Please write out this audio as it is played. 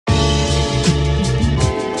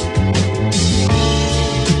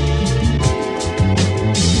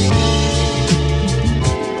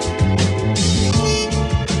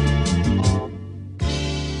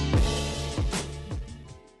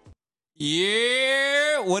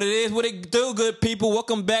What it is, what it do, good people.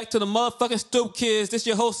 Welcome back to the motherfucking Stoop Kids. This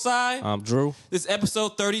your host, Cy. I'm Drew. This is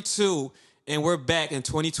episode 32, and we're back in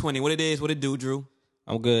 2020. What it is, what it do, Drew?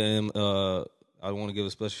 I'm good, and I want to give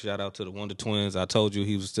a special shout out to the Wonder Twins. I told you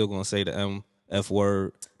he was still going to say the MF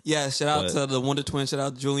word. Yeah, shout out to the Wonder Twins. Shout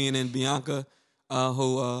out to Julian and Bianca,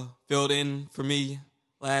 who filled in for me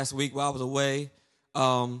last week while I was away.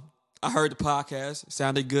 I heard the podcast. It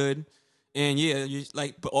sounded good. And yeah,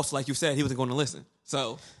 but also like you said, he wasn't going to listen.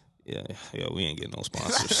 So yeah, we ain't getting no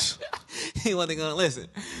sponsors. He wasn't going to listen.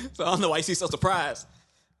 So I don't know why he's so surprised.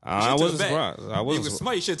 I wasn't surprised. I wasn't. You were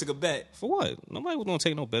smart. You should have took a bet. For what? Nobody was going to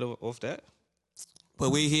take no bet off that.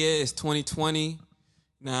 But we here. It's 2020.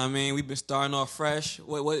 Know what I mean? We've been starting off fresh.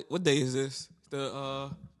 What day is this?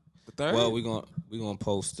 The 3rd? Well, we're gonna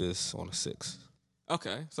post this on the 6th.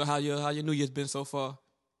 Okay. So how your New Year's been so far?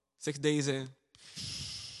 6 days in.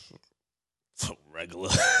 Regular.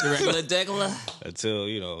 Regular.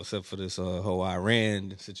 Until, except for this whole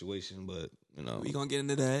Iran situation, but, we gonna get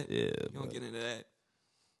into that. Yeah. We gonna get into that.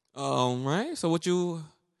 Right. So what you,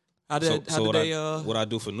 what I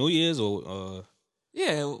do for New Year's or?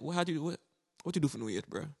 Yeah. What you do for New Year's,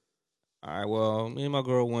 bro? All right. Well, me and my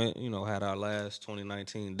girl went, had our last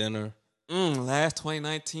 2019 dinner. Last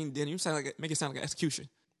 2019 dinner. You make it sound like an execution.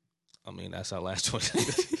 I mean, that's our last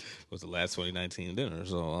 2019. Was the last 2019 dinner.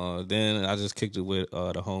 So then I just kicked it with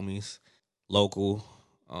the homies, local.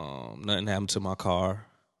 Nothing happened to my car.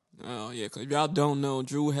 Oh yeah, because if y'all don't know,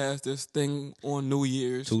 Drew has this thing on New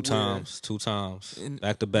Year's. Two times,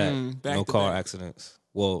 back to back. No car accidents.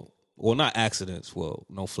 Well, not accidents. Well,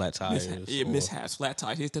 no flat tires. Mishaps, flat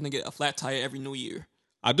tires. He's trying to get a flat tire every New Year.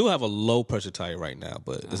 I do have a low pressure tire right now,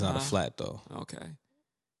 but it's not a flat though. Okay.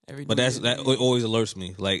 That always alerts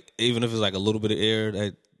me. Like even if it's like a little bit of air,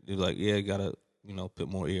 that you're like, yeah, you gotta put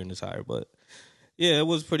more air in the tire. But yeah, it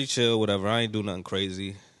was pretty chill. Whatever. I ain't do nothing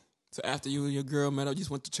crazy. So after you and your girl met up, you just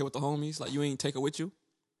went to chill with the homies. Like you ain't take her with you.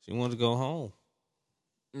 She wanted to go home.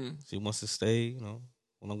 She wants to stay.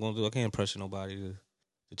 What I'm gonna do, I can't pressure nobody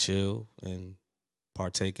to chill and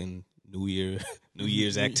partake in New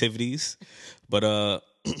Year's activities. But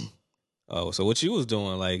so what you was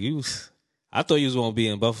doing? Like I thought you was gonna be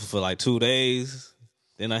in Buffalo for like 2 days.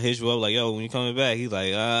 Then I hit you up like, yo, when you coming back? He's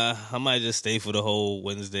like, I might just stay for the whole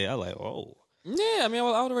Wednesday. I like, oh. Yeah, I mean, I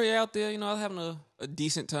was already out there. I was having a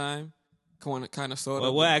decent time. Kind of, sort of.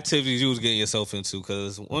 Well, what activities you was getting yourself into?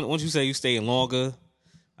 Because once you say you staying longer,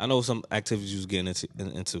 I know some activities you was getting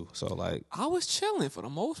into. So, like. I was chilling for the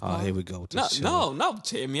most part. Oh, here we go. No,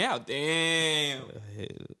 check me out. Damn.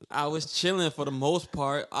 I was chilling for the most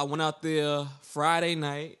part. I went out there Friday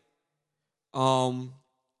night.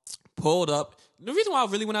 Pulled up. The reason why I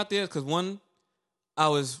really went out there is because one, I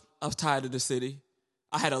was tired of the city.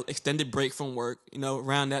 I had an extended break from work.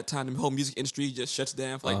 Around that time, the whole music industry just shuts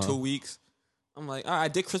down for like 2 weeks. I'm like, all right, I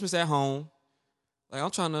did Christmas at home. Like I'm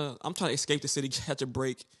trying to escape the city, catch a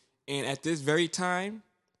break. And at this very time,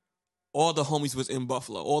 all the homies was in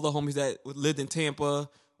Buffalo. All the homies that lived in Tampa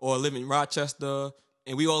or lived in Rochester,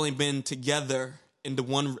 and we all ain't been together in the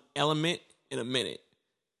one element in a minute.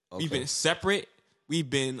 Okay. We've been separate. We've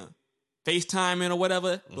been FaceTiming or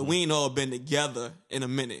whatever, but we ain't all been together in a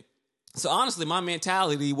minute. So honestly, my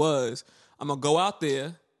mentality was, I'm going to go out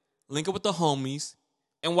there, link up with the homies,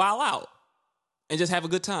 and wild out. And just have a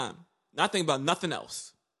good time. Not think about nothing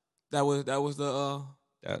else. That was the goal.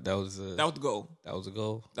 That was the goal? That was the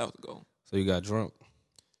goal. So you got drunk?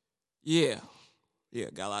 Yeah,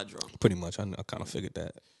 got a lot drunk. Pretty much. I kind of figured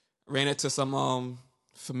that. Ran into some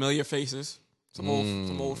familiar faces, some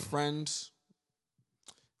old friends.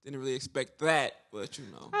 Didn't really expect that, but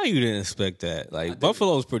How you didn't expect that? Like,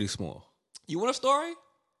 Buffalo's pretty small. You want a story?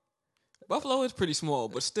 Buffalo is pretty small,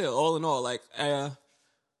 but still, all in all, like,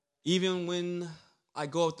 even when I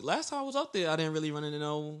go up, last time I was up there, I didn't really run into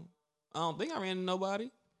I don't think I ran into nobody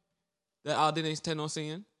that I didn't intend on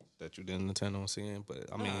seeing. That you didn't intend on seeing,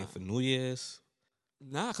 but I mean, for New Year's?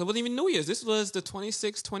 Nah, because it wasn't even New Year's. This was the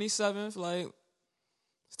 26th, 27th, like,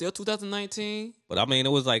 still 2019. But I mean,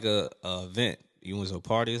 it was like a event. You went to a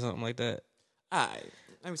party or something like that? All right.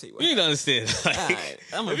 Let me tell you what. You need to understand. Like,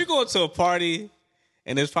 all right. If you go to a party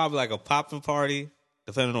and there's probably like a popping party,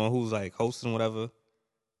 depending on who's like hosting whatever,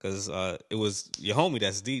 because it was your homie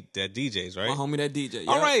that DJs, right? My homie that DJ. Yep.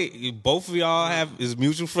 All right. Both of y'all is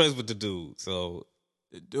mutual friends with the dude. So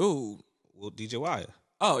the dude? Well, DJ Wire.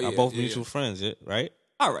 Oh, yeah. Both mutual friends, right?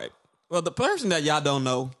 All right. Well, the person that y'all don't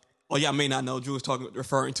know, or y'all may not know, Drew is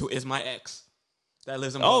referring to is my ex. That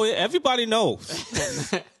lives in Buffalo. Yeah, everybody knows.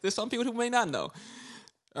 There's some people who may not know.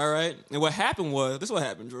 All right. And what happened was, this is what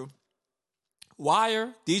happened, Drew.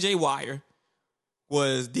 DJ Wire,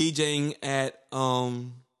 was DJing at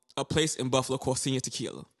a place in Buffalo called Senior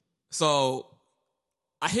Tequila. So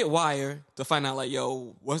I hit Wire to find out, like,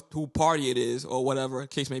 yo, who party it is or whatever,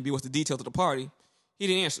 case may be, what's the details of the party. He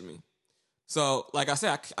didn't answer me. So, like I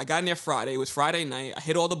said, I got in there Friday. It was Friday night. I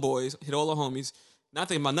hit all the boys, hit all the homies. Not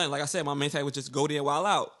thinking about nothing. Like I said, my main tag was just go there while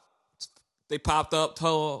out. They popped up,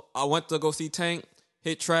 told I went to go see Tank,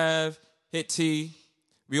 hit Trav, hit T.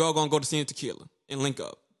 We all gonna go to Senior Tequila and link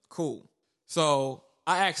up. Cool. So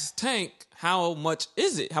I asked Tank, how much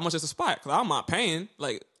is it? How much is the spot? Because I'm not paying.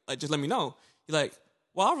 Like, just let me know. He's like,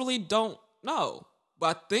 well, I really don't know.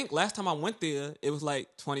 But I think last time I went there, it was like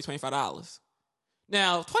 $20, $25.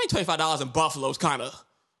 Now, $25 in Buffalo is kind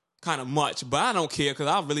of much, but I don't care because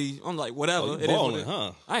I'm like, whatever. Oh, you balling,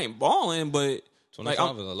 huh? I ain't balling, but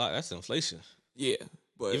 25 is a lot. That's inflation. Yeah,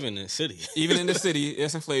 but even in the city,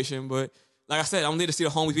 it's inflation. But like I said, I'm there to see the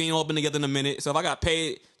homies. We ain't all been together in a minute, so if I got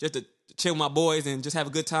paid just to chill with my boys and just have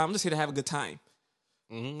a good time, I'm just here to have a good time.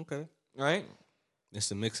 Okay, right? It's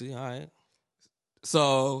the mixy, all right.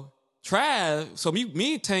 So Trav,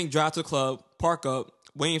 me and Tank drive to the club, park up,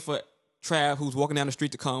 waiting for Trav, who's walking down the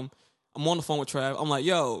street, to come. I'm on the phone with Trav. I'm like,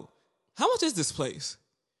 yo, how much is this place?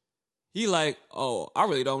 He like, oh, I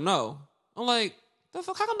really don't know. I'm like, the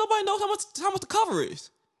fuck, how come nobody knows how much the cover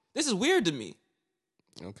is? This is weird to me.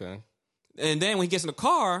 Okay. And then when he gets in the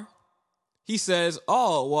car, he says,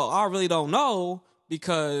 oh, well, I really don't know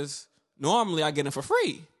because normally I get it for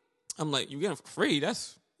free. I'm like, you get it for free?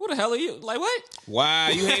 That's, what the hell are you? Like, what? Wow,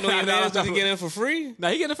 you ain't on your man's to get it for free? Nah,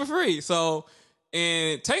 he getting it for free. So,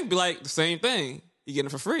 and Tank be like the same thing. He getting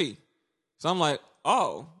it for free. So I'm like,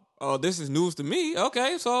 oh, this is news to me.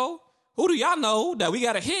 Okay, so who do y'all know that we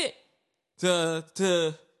got to hit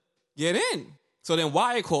to get in? So then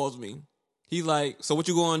Wyatt calls me. He's like, so what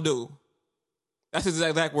you going to do? That's his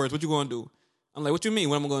exact words. What you going to do? I'm like, what you mean?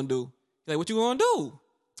 What am I going to do? He's like, what you going to do?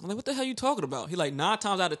 I'm like, what the hell you talking about? He's like, 9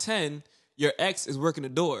 times out of 10, your ex is working the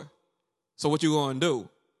door. So what you going to do?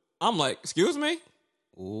 I'm like, excuse me?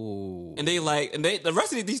 Ooh. And the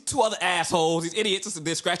rest of these two other assholes, these idiots,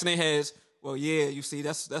 they're scratching their heads. Well, yeah, you see,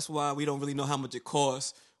 that's why we don't really know how much it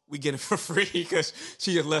costs. We get it for free because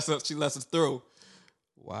she just lets us through.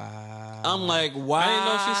 Wow. I'm like, why? I didn't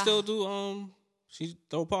know she still do she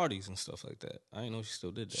throw parties and stuff like that. I didn't know she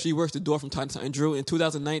still did that. She works the door from time to time. And Drew, in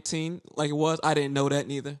 2019, like it was, I didn't know that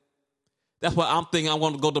neither. That's why I'm thinking I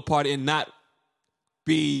want to go to the party and not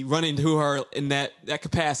be running to her in that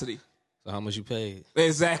capacity. So how much you paid?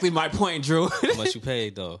 Exactly my point, Drew. How much you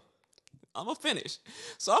paid, though? I'm going to finish.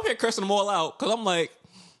 So I'm here cursing them all out because I'm like,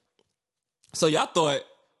 so y'all thought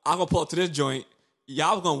I'm going to pull up to this joint.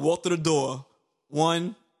 Y'all was going to walk through the door.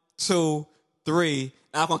 1, 2, 3.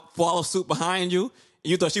 And I'm going to follow suit behind you.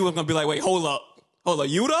 And you thought she was going to be like, wait, hold up.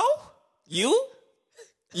 You though? You,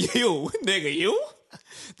 nigga, you?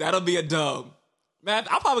 That'll be a dub. Man,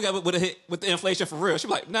 I probably got with a hit with the inflation for real. She'd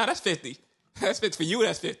be like, nah, that's 50. That's 50 for you,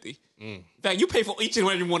 that's 50. In fact, you pay for each and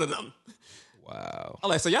every one of them. Wow. I'm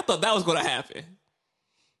like, so y'all thought that was going to happen.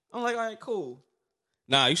 I'm like, all right, cool.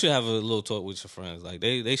 Nah, you should have a little talk with your friends. Like,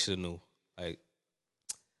 they should have knew. Like,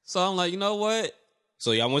 so I'm like, you know what?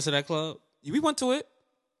 So y'all went to that club? We went to it.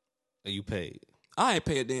 And you paid? I ain't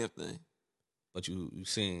pay a damn thing. But you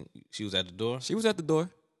seen she was at the door? She was at the door.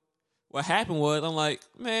 What happened was, I'm like,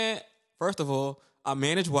 man, first of all, I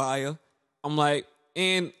manage Wire. I'm like,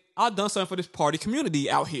 and I've done something for this party community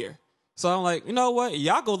out here. So I'm like, you know what?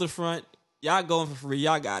 Y'all go to the front. Y'all going for free.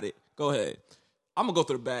 Y'all got it. Go ahead. I'm going to go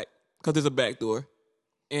through the back because there's a back door.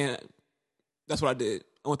 And that's what I did.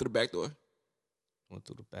 I went through the back door. Went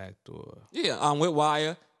through the back door. Yeah, I'm with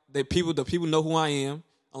Wire. The people know who I am.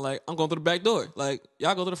 I'm like, I'm going through the back door. Like,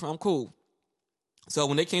 y'all go to the front. I'm cool. So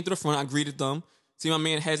when they came through the front, I greeted them. See my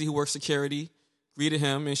man Hezzy, who works security, greeted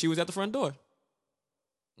him, and she was at the front door.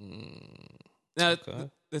 Now, Okay.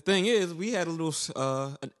 the thing is, we had a little,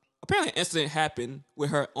 apparently an incident happened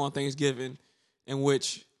with her on Thanksgiving in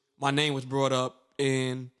which my name was brought up,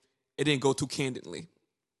 and it didn't go too candidly.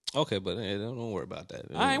 Okay, but don't worry about that.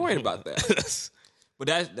 I ain't worried about that. But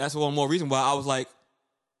that's one more reason why I was like,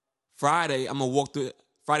 Friday, I'm going to walk through.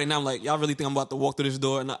 Friday night, I'm like, y'all really think I'm about to walk through this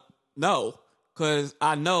door? No, because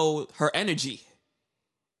I know her energy.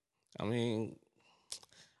 I mean,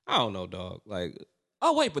 I don't know, dog. Like,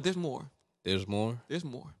 oh, wait, but there's more. There's more? There's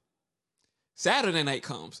more. Saturday night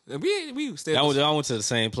comes. And we stayed. Y'all went to the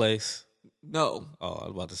same place? No. Oh, I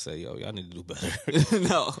was about to say, yo, y'all need to do better.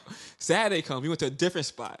 No. Saturday comes. We went to a different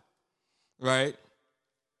spot. Right?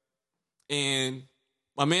 And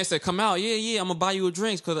my man said, come out. Yeah, I'm going to buy you a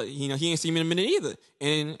drink because, he ain't seen me in a minute either.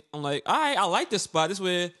 And I'm like, all right, I like this spot. This is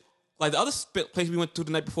where, like, the other place we went to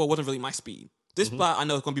the night before wasn't really my speed. This spot, I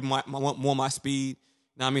know it's going to be more my speed.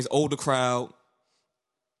 Now, I mean, it's older crowd.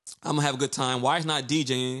 I'm going to have a good time. Why is not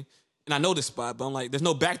DJing? And I know this spot, but I'm like, there's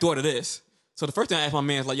no back door to this. So the first thing I asked my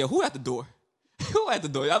man is like, yo, who at the door? Who at the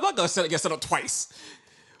door? I'm not going to get set up twice.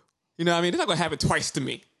 You know what I mean? It's not going to happen twice to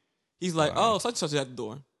me. He's like, oh, such and such is at the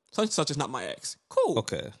door. Such and such is not my ex. Cool.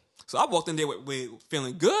 Okay. So I walked in there with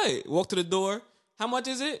feeling good. Walked to the door. How much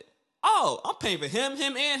is it? Oh, I'm paying for him,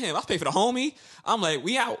 and him. I pay for the homie. I'm like,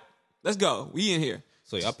 we out. Let's go. We in here.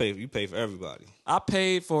 So you pay for everybody. I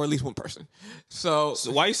paid for at least one person. So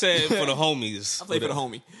why you saying for the homies? I played for the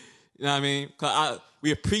homie. You know what I mean? Cause we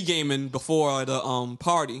were pre-gaming before the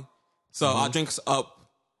party. So I drinks up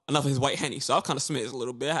enough of his white Henny. So I was kind of smized a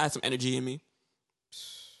little bit. I had some energy in me.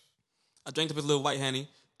 I drank up his little white Henny.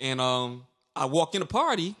 And I walk in the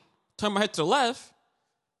party, turn my head to the left.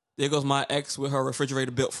 There goes my ex with her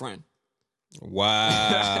refrigerator-built friend.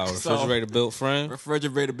 Wow. Refrigerator-built friend?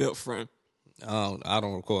 Refrigerator-built friend. I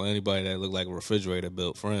don't recall anybody that looked like a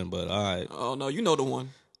refrigerator-built friend, but all right. Oh, no, you know the one.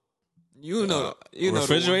 You know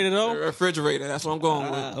refrigerator, though? Refrigerator, that's what I'm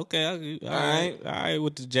going with. Okay. All right,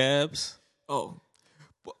 with the jabs. Oh,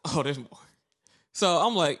 there's more. So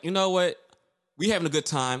I'm like, you know what? We having a good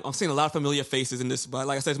time. I'm seeing a lot of familiar faces in this spot.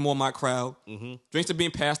 Like I said, it's more my crowd. Mm-hmm. Drinks are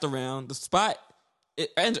being passed around. The spot,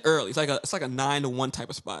 it ends early. It's like a 9 to 1 type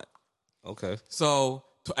of spot. Okay. So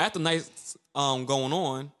after nights going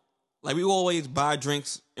on, like we always buy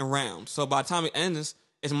drinks in rounds. So by the time it ends,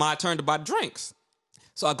 it's my turn to buy drinks.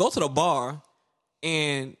 So I go to the bar,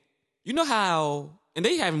 and you know how, and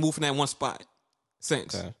they haven't moved from that one spot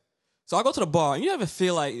since. Okay. So I go to the bar, and you ever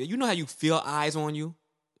feel like, you know how you feel eyes on you?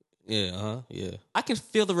 Yeah, yeah. I can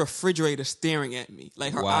feel the refrigerator staring at me.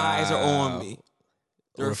 Like her eyes are on me.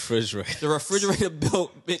 The refrigerator. The refrigerator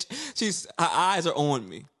built bitch. Her eyes are on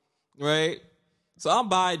me. Right? So I'm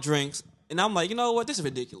buying drinks, and I'm like, you know what? This is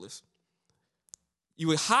ridiculous. You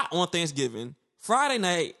were hot on Thanksgiving. Friday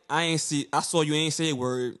night, I saw you ain't say a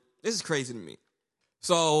word. This is crazy to me.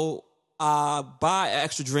 So I buy an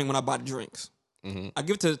extra drink when I buy the drinks. Mm-hmm. I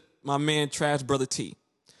give it to my man, Trash Brother T.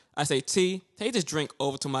 I say, T, take this drink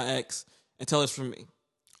over to my ex and tell it's from me.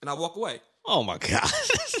 And I walk away. Oh, my God.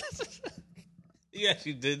 You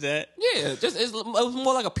actually did that? Yeah, it was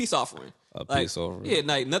more like a peace offering. Peace offering. Yeah,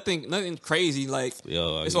 like nothing crazy. Like,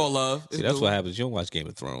 it's all love. See, that's what happens. You don't watch Game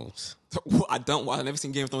of Thrones. I don't watch. I've never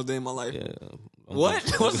seen Game of Thrones a day in my life. Yeah. What?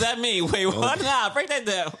 What's that mean? Wait, what? Nah, break that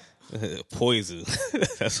down. Poison.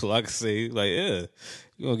 That's what I can say. Like, yeah,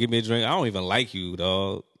 you gonna give me a drink? I don't even like you,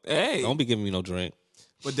 dog. Hey, don't be giving me no drink.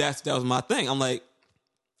 But that was my thing. I'm like,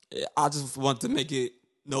 I just want to make it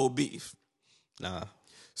no beef. Nah.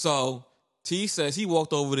 So T says he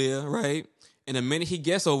walked over there, right? And the minute he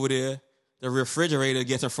gets over there, the refrigerator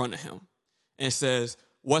gets in front of him and says,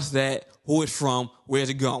 "What's that? Who it's from? Where's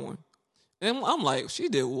it going?" And I'm like, she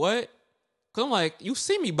did what? Because I'm like, you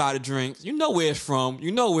see me buy the drinks. You know where it's from.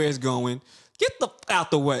 You know where it's going. Get the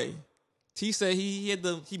out the way. T said he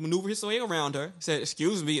maneuvered his way around her. He said,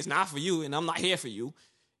 "Excuse me, it's not for you, and I'm not here for you,"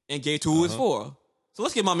 and gave to who it's for. So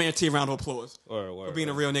let's give my man T a round of applause for being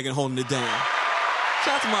a real nigga and holding it down.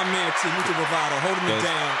 Shout out to my man T, Mutual Bravado, holding it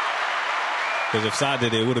down. Because if Sai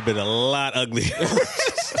did it, it would have been a lot uglier.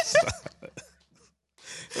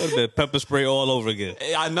 It would have been pepper spray all over again.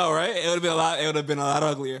 I know, right? It would have been a lot. It would have been a lot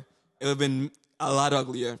uglier. It would have been a lot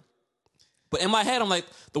uglier. But in my head, I'm like,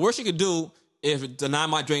 the worst you could do is deny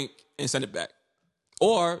my drink and send it back,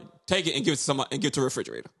 or take it and give it to someone and give it to a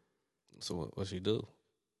refrigerator. So what she do?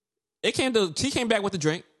 She came back with the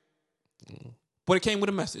drink, but it came with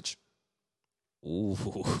a message. Ooh.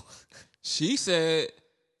 She said,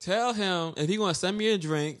 "Tell him if he's gonna send me a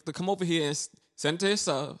drink to come over here and send it to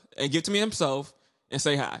himself and give it to me himself and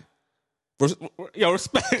say hi." Yo,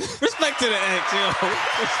 respect to the ex, yo.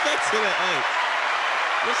 Respect to the ex.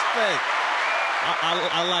 Respect.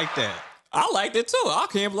 I like that. I liked it too. I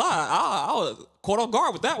can't lie. I was caught off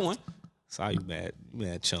guard with that one. So you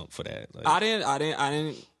mad chump for that? Like, I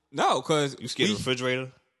didn't. No, because you scared of the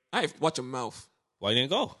refrigerator? Hey, watch your mouth. Why you didn't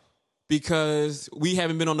go? Because we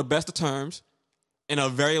haven't been on the best of terms in a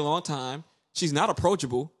very long time. She's not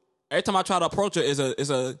approachable. Every time I try to approach her, is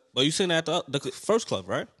a. Well, you seen that at the first club,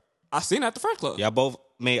 right? I seen her at the first club. Y'all both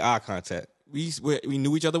made eye contact. We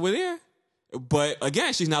knew each other were there, but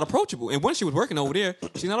again, she's not approachable. And when she was working over there,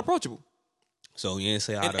 she's not approachable. So you didn't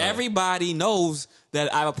say hi to her. And everybody knows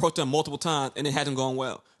that I've approached her multiple times and it hasn't gone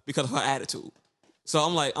well because of her attitude. So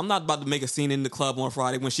I'm like, I'm not about to make a scene in the club on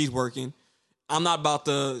Friday when she's working. I'm not about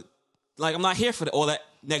to, I'm not here for all that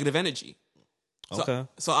negative energy. Okay.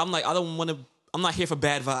 So I'm like, I'm not here for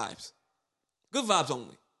bad vibes. Good vibes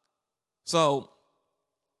only. So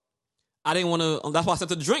I didn't want to, that's why I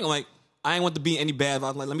sent her the drink. I'm like, I ain't want to be any bad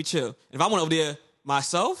vibes. Like, let me chill. And if I went over there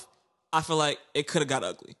myself, I feel like it could have got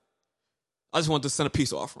ugly. I just wanted to send a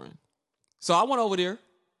peace offering. So I went over there,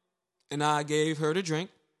 and I gave her the drink.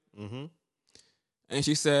 Mm-hmm. And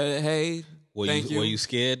she said, hey, thank you. Were you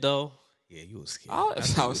scared, though? Yeah, you was scared.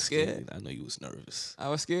 I was scared. I know you was nervous. I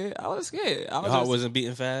was scared. Your heart wasn't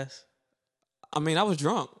beating fast? I mean, I was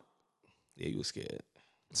drunk. Yeah, you was scared.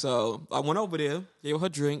 So I went over there, gave her her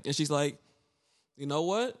drink, and she's like, you know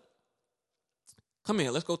what? Come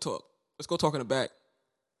here, let's go talk. Let's go talk in the back.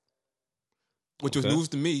 Which was news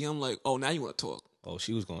to me. I'm like, oh, now you want to talk. Oh,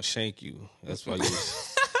 she was going to shank you. That's why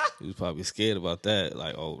you was probably scared about that.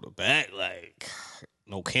 Like, oh, the back, like,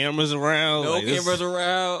 no cameras around. No cameras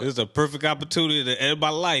around. This is a perfect opportunity to end my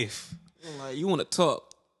life. I'm like, you want to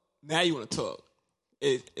talk. Now you want to talk.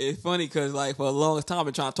 It's funny because, like, for the longest time, I've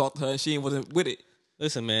been trying to talk to her, and she wasn't with it.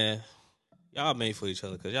 Listen, man, y'all made for each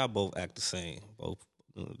other because y'all both act the same. Both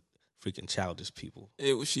freaking childish people.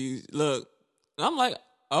 Look, I'm like,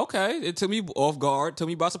 okay. It took me off guard, took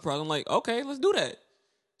me by surprise. I'm like, okay, let's do that.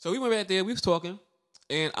 So we went back there, we was talking,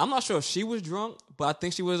 and I'm not sure if she was drunk, but I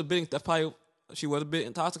think she was a bit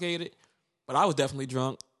intoxicated, but I was definitely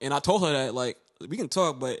drunk. And I told her that, like, we can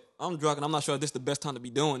talk, but I'm drunk, and I'm not sure if this is the best time to be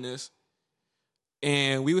doing this.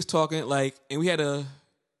 And we was talking, like, and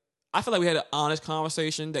I feel like we had an honest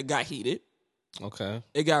conversation that got heated. Okay.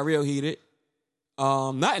 It got real heated.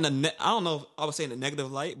 Not in I don't know if I would say in a negative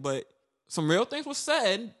light, but some real things were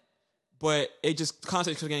said, but it just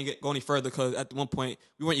conversation couldn't go any further because at one point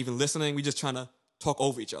we weren't even listening. We just trying to talk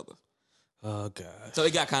over each other. Oh, God. So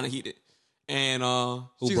it got kind of heated. And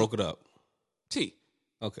who broke it up? T.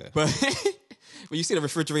 Okay. But when you see the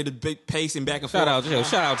refrigerator pacing back and forth. Shout out to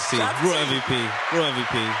T. Real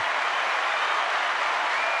MVP.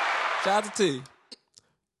 Shout out to T.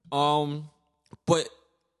 But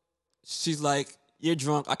she's like, you're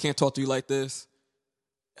drunk. I can't talk to you like this.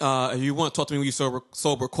 If you want to talk to me when you're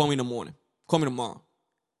sober, call me in the morning. Call me tomorrow.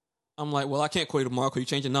 I'm like, well, I can't call you tomorrow because you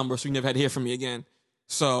changed your number, so you never had to hear from me again.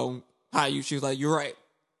 So, she was like, you're right.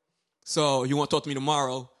 So, you want to talk to me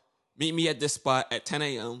tomorrow? Meet me at this spot at 10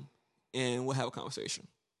 a.m. and we'll have a conversation.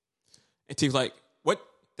 And T was like, what?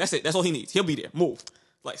 That's it. That's all he needs. He'll be there. Move.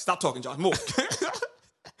 Like, stop talking, John. Move.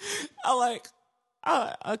 I'm like,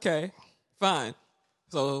 okay, fine.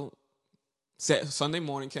 So Sunday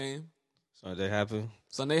morning came. Sunday happened.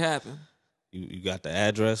 You got the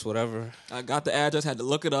address, whatever? I got the address, had to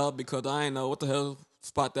look it up because I didn't know what the hell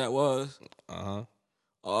spot that was.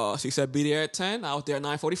 She said be there at 10. I was there at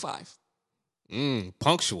 9:45.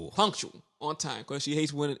 Punctual. On time, because she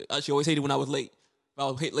always hated when I was late. If I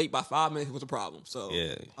was late by 5 minutes, it was a problem. So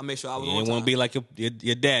yeah. I made sure I was on time. You didn't want to be like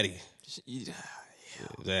your daddy. Yeah.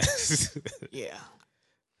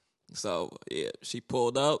 So, yeah, she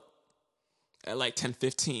pulled up at like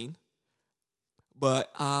 10:15.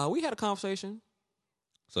 But we had a conversation.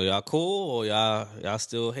 So y'all cool or y'all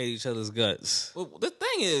still hate each other's guts? Well, the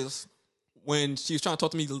thing is, when she was trying to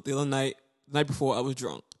talk to me the other night, the night before, I was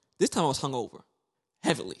drunk. This time I was hungover,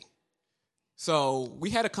 heavily. So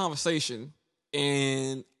we had a conversation,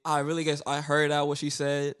 and I really guess I heard out what she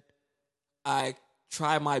said. I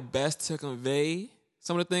tried my best to convey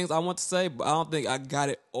some of the things I want to say, but I don't think I got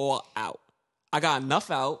it all out. I got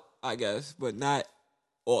enough out, I guess, but not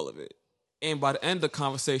all of it. And by the end of the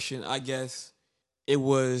conversation, I guess it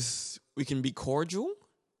was, we can be cordial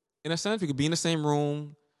in a sense. We could be in the same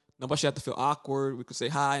room. Nobody should have to feel awkward. We could say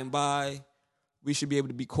hi and bye. We should be able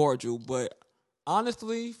to be cordial. But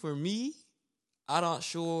honestly, for me, I'm not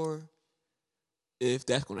sure if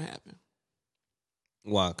that's going to happen.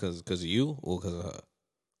 Why? Because of you or because of her?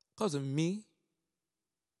 Because of me.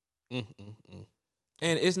 And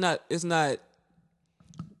it's not.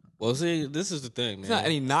 Well, see, this is the thing, man. It's not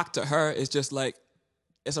any knock to her. It's just like,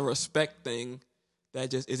 it's a respect thing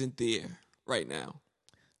that just isn't there right now.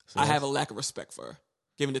 So I have a lack of respect for her,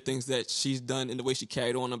 given the things that she's done and the way she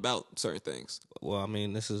carried on about certain things. Well, I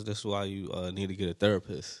mean, this is why you need to get a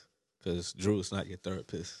therapist, because Drew is not your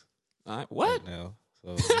therapist. All right, what? Right now.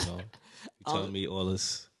 So, you telling me all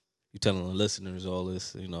this, you telling the listeners all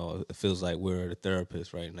this, it feels like we're the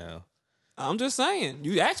therapist right now. I'm just saying.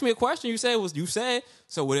 You asked me a question. You said you said.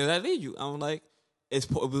 So where did that lead you? I'm like,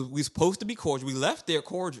 we're supposed to be cordial. We left there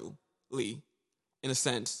cordially, in a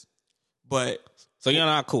sense. But so y'all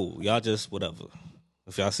not cool. Y'all just whatever.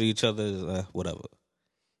 If y'all see each other, whatever.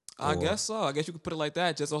 I guess so. I guess you could put it like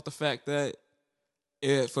that, just off the fact that,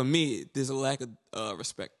 for me, there's a lack of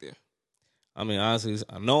respect there. I mean, honestly,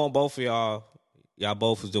 I know both of y'all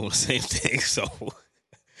both was doing the same thing. So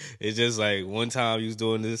it's just like one time you was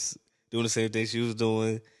doing the same thing she was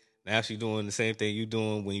doing. Now she doing the same thing you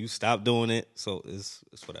doing when you stop doing it. So it's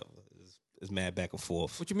whatever. It's it's mad back and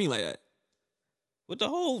forth. What you mean like that? With the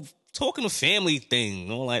whole talking to family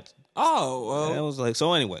thing, all that. Oh, well. That was like,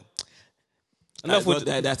 so anyway. Enough with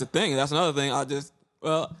that's the thing. That's another thing. I ain't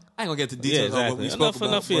gonna get to details of what we spoke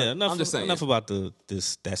about. Enough, I'm just saying. Enough about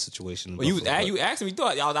that situation. Well, you asked me, you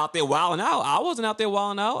thought y'all was out there wilding out. I wasn't out there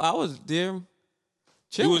wilding out. I was there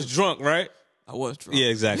chilling. You was drunk, right? I was drunk. Yeah,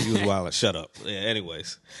 exactly. You was wilding. Shut up. Yeah,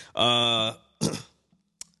 anyways. Yeah,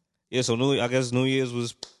 so I guess New Year's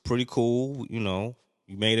was pretty cool. You know,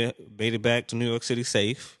 you made it back to New York City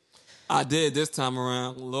safe. I did this time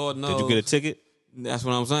around. Lord knows. Did you get a ticket? That's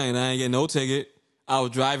what I'm saying. I ain't get no ticket. I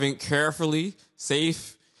was driving carefully,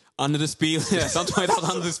 safe, under the speed limit. Sometimes I was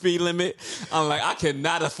under the speed limit. I'm like, I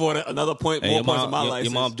cannot afford another point, more points on my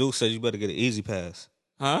license. Your mom Duke says you better get an easy pass.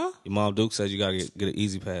 Huh? Your mom Duke says you gotta get an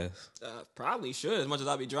easy pass. Probably should, as much as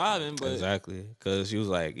I be driving, but exactly, because she was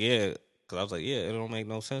like, yeah. Because I was like, yeah, it don't make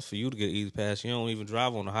no sense for you to get an easy pass. You don't even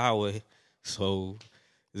drive on the highway, so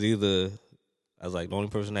it's either. I was like, the only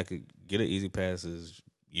person that could get an easy pass is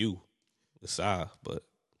you, the side. But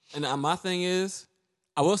and my thing is,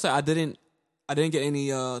 I will say I didn't get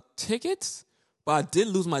any tickets, but I did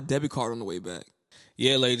lose my debit card on the way back.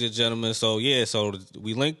 Yeah, ladies and gentlemen. So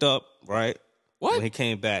we linked up, right? What? When he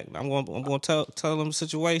came back, I'm going to tell him the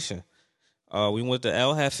situation. We went to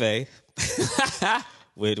El Jefe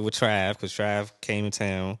with Trav, because Trav came in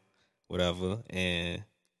town, whatever, and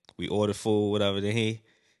we ordered food, whatever. Then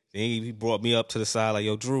he brought me up to the side like,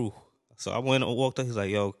 yo, Drew. So I went and walked up. He's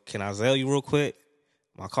like, yo, can I Zelle you real quick?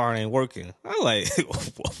 My card ain't working. I'm like,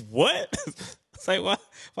 what? It's like, why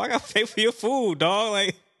I got to pay for your food, dog?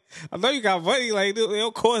 Like, I know you got money. Like,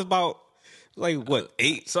 it'll cost about, like, what,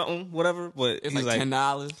 8 something, whatever. But it's he's like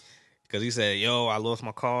 $10. Because he said, yo, I lost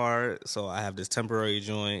my card, so I have this temporary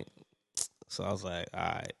joint. So I was like, all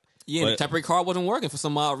right. Yeah, the temporary card wasn't working for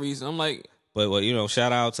some odd reason. I'm like... But you know,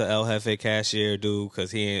 shout out to El Jefe cashier dude,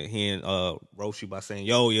 because he roast you by saying,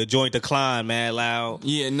 yo, your joint declined, man, loud.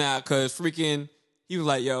 Yeah, nah, because freaking, he was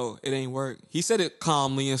like, yo, it ain't work. He said it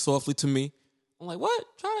calmly and softly to me. I'm like, what?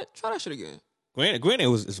 Try that shit again. Granted,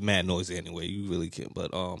 it's mad noisy anyway. You really can't.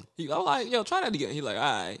 But I was like, yo, try that again. He like, all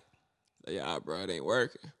right. Like, yeah, bro, it ain't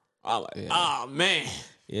working. I'm like, oh man.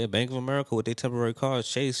 Yeah, Bank of America with their temporary cards,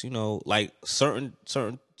 Chase. You know, like certain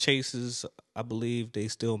Chases, I believe they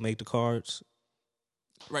still make the cards.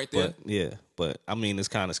 Right there. But yeah, but I mean, it's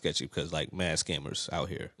kind of sketchy because like mad scammers out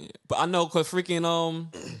here. Yeah. But I know because freaking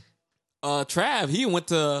Trav, we went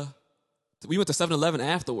to 7-Eleven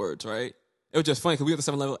afterwards, right? It was just funny because we went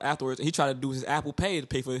to 7-Eleven afterwards, and he tried to do his Apple Pay to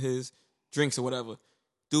pay for his drinks or whatever.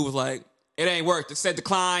 Dude was like, it ain't worked. It said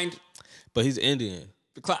declined. But he's Indian.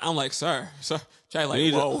 I'm like, sir. Trav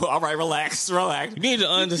like, whoa, all right, relax. You need to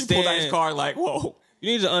understand. He pulled out his card like, whoa.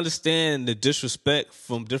 You need to understand the disrespect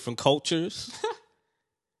from different cultures.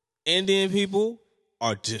 Indian people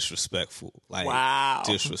are disrespectful. Like, wow.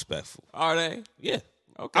 Disrespectful. Are they? Yeah.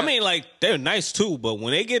 Okay. I mean, like, they're nice too, but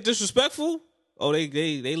when they get disrespectful, they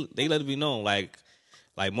let it be known. Like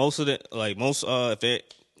if they,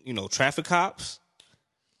 you know, traffic cops,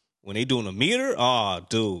 when they doing a meter,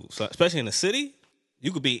 dude, so especially in the city,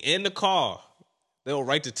 you could be in the car, they'll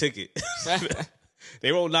write the ticket.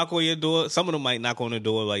 They won't knock on your door. Some of them might knock on the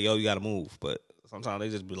door like, yo, you got to move. But sometimes they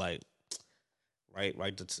just be like, write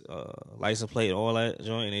the license plate, all that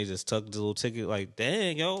joint, and they just tuck the little ticket like,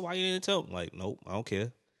 dang, yo, why you didn't tell me? Like, nope, I don't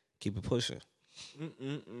care. Keep it pushing.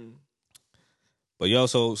 But yo,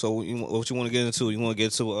 so what you want to get into? You want to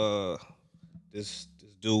get to this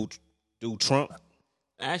dude Trump?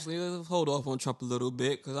 Actually, let's hold off on Trump a little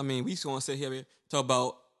bit because I mean we just want to sit here and talk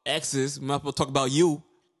about exes. We might talk about you.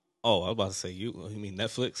 Oh, I was about to say you. You mean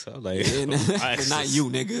Netflix? I was like, not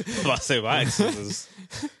you, nigga. I was about to say my exes.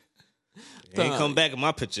 Ain't come back in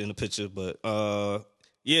my picture in the picture, but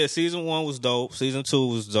yeah, season 1 was dope. Season 2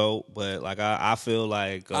 was dope, but like I feel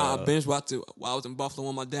like I binge watched it while I was in Buffalo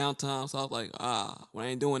on my downtime, so I was like, when I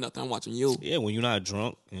ain't doing nothing, I'm watching you. Yeah, when you're not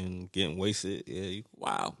drunk and getting wasted, yeah, you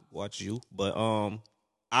watch you. But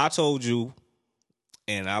I told you,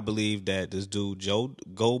 and I believe that this dude Joe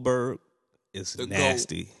Goldberg is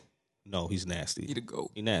nasty. No, he's nasty. He the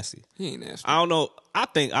GOAT. He nasty. He ain't nasty. I don't know.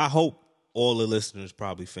 I hope all the listeners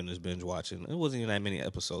probably finished binge watching. It wasn't even that many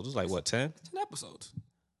episodes. It was like, what, 10? 10 episodes.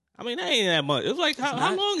 I mean, that ain't that much. It was like,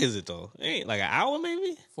 how long is it, though? It ain't like an hour,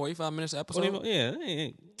 maybe? 45 minutes episode. Yeah,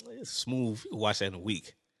 it's smooth. You can watch that in a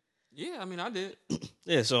week. Yeah, I mean, I did.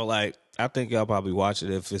 Yeah, so, like, I think y'all probably watch it.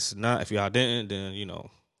 If y'all didn't, then, you know.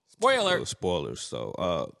 Spoiler. Spoilers.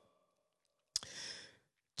 So,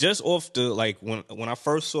 just off the, like, when I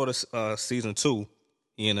first saw this season 2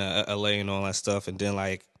 in LA and all that stuff, and then,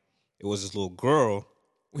 like, it was this little girl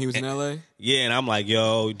When he was in LA? Yeah, and I'm like,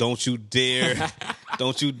 yo, don't you dare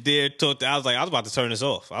talk to. I was about to turn this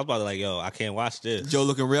off. I was about to like, yo, I can't watch this. Joe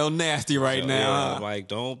looking real nasty right now. Yeah, I'm like,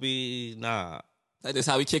 don't be, nah. Like this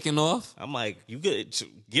how we kicking off? I'm like, you get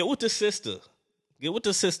with the sister. Get with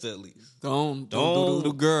the sister at least. Don't do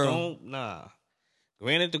the girl. Nah.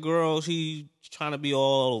 Granted, the girl, she trying to be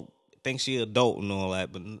all, think she adult and all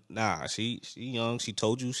that, but nah, she young. She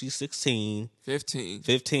told you she's 16.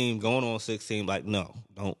 15, going on 16. Like, no,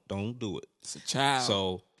 don't do it. It's a child.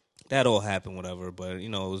 So that all happened, whatever. But, it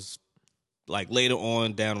was like later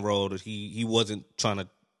on down the road, he wasn't trying to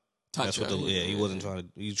touch her. He wasn't trying to,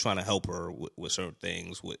 he was trying to help her with certain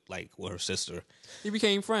things with her sister. He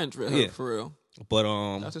became friends with her, for real. But,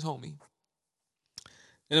 that's his homie.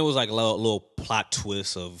 And it was like a little plot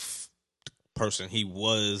twist of the person he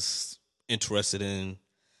was interested in.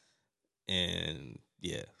 And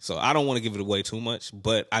yeah, so I don't want to give it away too much,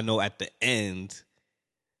 but I know at the end,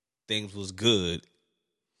 things was good.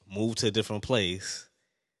 Moved to a different place.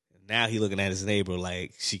 Now he looking at his neighbor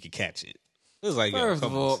like she could catch it. It was like, first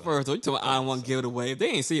of all, you talking about I don't want to give it away. If they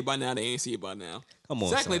ain't see it by now, they ain't see it by now. Come on,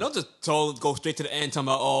 secondly, son. don't just go straight to the end talking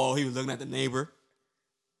about, oh, he was looking at the neighbor.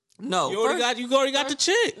 No. You already got the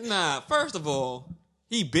chick. Nah, first of all,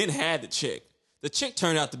 he been had the chick. The chick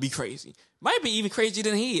turned out to be crazy. Might be even crazier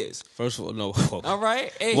than he is. First of all, no. All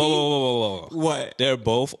right? And whoa. What? They're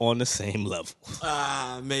both on the same level.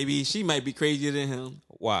 Maybe she might be crazier than him.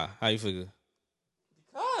 Why? How you figure?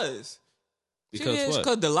 Because what?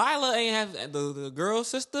 Because Delilah ain't have the girl's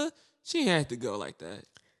sister. She had to go like that.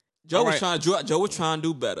 Joe was trying to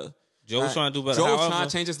do better. Joe was trying to do better. Joe was trying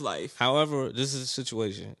to change his life. However, this is a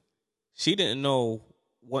situation. She didn't know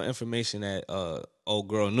what information that old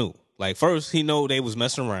girl knew. Like, first, he know they was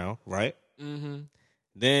messing around, right? Mm-hmm.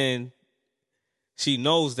 Then she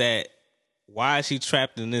knows that why is she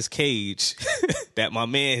trapped in this cage that my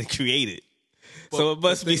man created. But, so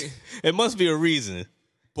it must be a reason.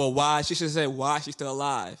 But why? She should have said why she's still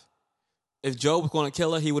alive. If Joe was going to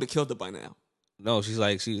kill her, he would have killed her by now. No, she's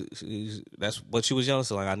like that's what she was yelling.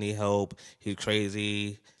 So like, I need help. He's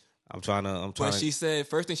crazy. I'm trying. But she said,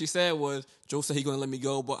 first thing she said was, Joe said he's going to let me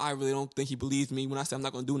go, but I really don't think he believes me when I said I'm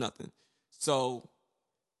not going to do nothing. So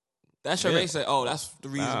that's your said, oh, that's the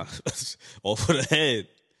reason. Nah. Off of the head.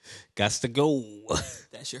 Gots to go.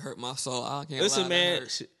 That shit hurt my soul. I can't Listen, lie, man.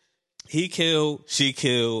 He killed. She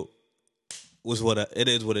killed. It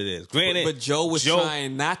is what it is. Granted, but Joe was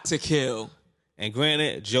trying not to kill. And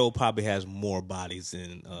granted, Joe probably has more bodies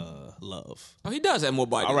than Love. Oh, he does have more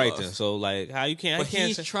bodies. All right, than Love. Then. So like, how you can't? But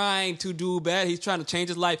he's trying to do bad. He's trying to change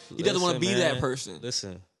his life. He doesn't want to be that person.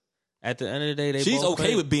 Listen, at the end of the day, she's both okay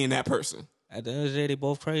crazy. with being that person. At the end of the day, they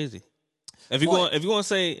both crazy. If you want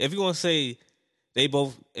to say they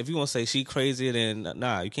both, if you want to say she crazier than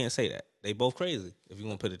you can't say that. They both crazy. If you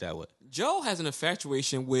want to put it that way. Joe has an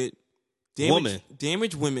infatuation with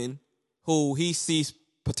damaged women who he sees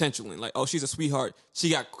potential in. Like, oh, she's a sweetheart. She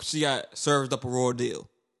got served up a raw deal.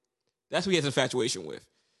 That's what he has an infatuation with.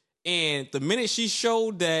 And the minute she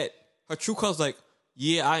showed that her true colors, like,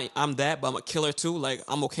 yeah, I'm that, but I'm a killer too. Like,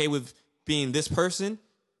 I'm okay with being this person.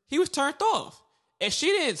 He was turned off. If she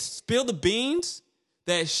didn't spill the beans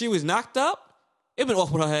that she was knocked up, it'd been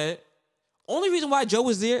off with her head. Only reason why Joe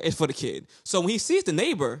was there is for the kid. So when he sees the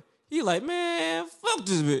neighbor, he like, man, fuck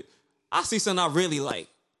this bitch. I see something I really like.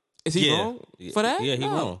 Is he wrong for that? Yeah, he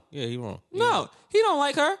wrong. Yeah, he wrong. No, he don't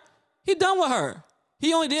like her. He done with her.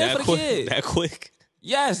 He only did it for the kid. That quick?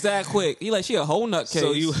 Yes, that quick. He like, she a whole nutcase.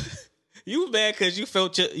 So you mad because you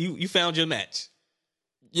felt you found your match.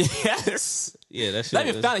 Yes. Yeah, that's not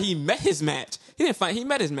even found out he met his match. He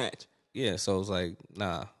met his match. Yeah, so it's like,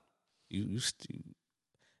 nah, you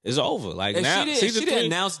it's over. Like, and now, she didn't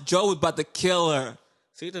announce Joe was about to kill her.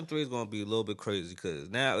 Season 3 is gonna be a little bit crazy because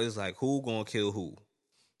now it's like, who gonna kill who?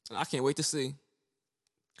 I can't wait to see.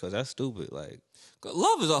 Cause that's stupid. Like,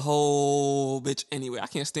 Love is a whole bitch anyway. I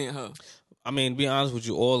can't stand her. I mean, to be honest with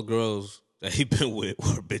you, all the girls that he been with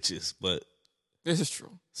were bitches, but this is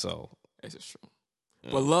true. So this is true.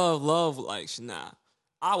 Yeah. But love, like, nah.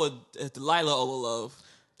 I would Delilah over Love.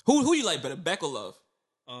 Who you like better, Beck or Love?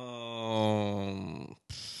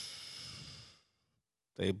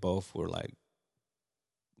 They both were like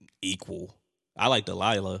equal. I like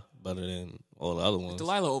Delilah better than all the other ones.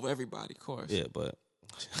 Delilah over everybody, of course. Yeah, but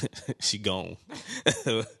she gone.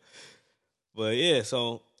 But yeah,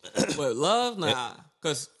 so but Love, nah.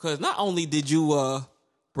 Cause not only did you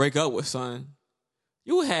break up with Son,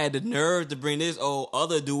 you had the nerve to bring this old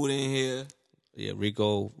other dude in here. Yeah,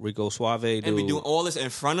 Rico Suave dude. And be doing all this in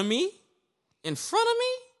front of me? And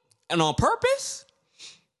on purpose?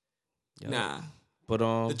 Yep. Nah.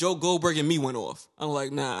 But the Joe Goldberg and me went off. I'm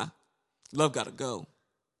like, nah, love gotta go.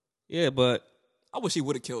 Yeah, but I wish he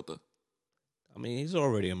would have killed her. I mean, he's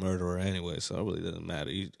already a murderer anyway, so it really doesn't matter.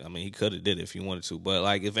 He could have did it if he wanted to. But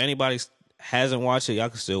like, if anybody hasn't watched it, y'all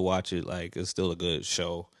can still watch it. Like, it's still a good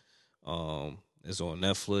show. It's on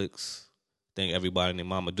Netflix. I think everybody and their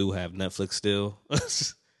mama do have Netflix still.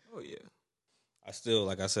 Oh yeah.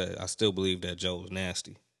 Like I said, I still believe that Joe was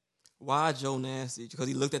nasty. Why Joe nasty? Because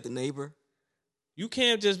he looked at the neighbor. You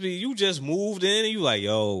can't just be. You just moved in and you like,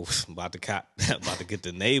 yo, about to get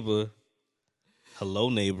the neighbor. Hello,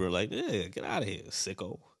 neighbor. Like, yeah, get out of here,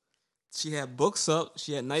 sicko. She had books up.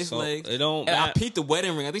 She had nice legs. It don't. And I peeped the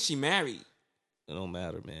wedding ring. I think she married. It don't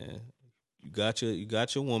matter, man. You got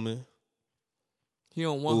your woman. He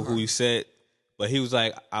don't want her. Who you said, but he was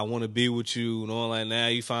like, I want to be with you. And all like, now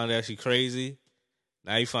you found out she crazy.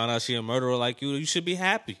 Now you found out she a murderer like you. You should be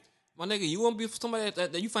happy. My nigga, you want to be with somebody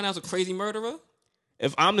that you find out is a crazy murderer?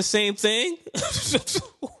 If I'm the same thing,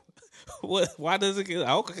 what? Why does it get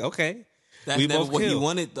okay? That's we never both what kill. he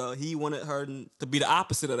wanted, though. He wanted her to be the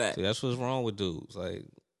opposite of that. See, that's what's wrong with dudes. Like,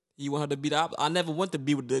 he want her to be the opposite. I never want to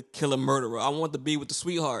be with the killer murderer. I want to be with the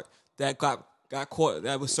sweetheart that got caught,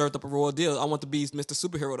 that was served up a raw deal. I want to be Mr.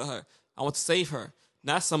 Superhero to her. I want to save her,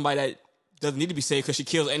 not somebody that doesn't need to be saved because she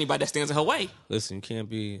kills anybody that stands in her way. Listen, you can't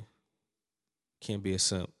be a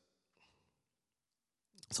simp.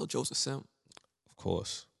 So Joseph Simp. Of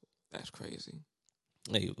course. That's crazy.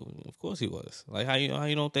 Hey, of course he was. Like, how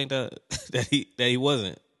you don't think that he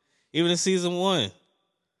wasn't? Even in season 1.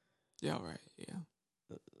 Yeah, right. Yeah.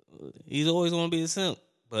 He's always going to be a simp,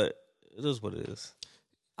 but it is what it is.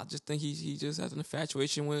 I just think he just has an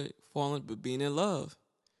infatuation with being in love.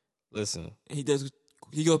 Listen, and he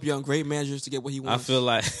goes beyond great measures to get what he wants. I feel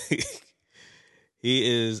like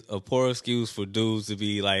he is a poor excuse for dudes to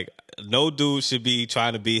be like, no dude should be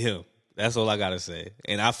trying to be him. That's all I gotta say.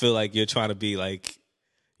 And I feel like you're trying to be like,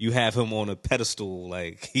 you have him on a pedestal,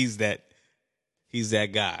 like he's that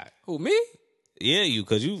guy. Who, me? Yeah,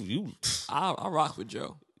 because you. I rock with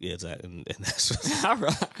Joe. Yeah, exactly. And that's I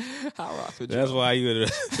rock with Joe. That's why you in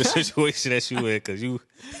the situation that you in, because you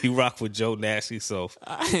rock with Joe Nasty. So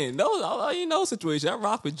I ain't know situation. I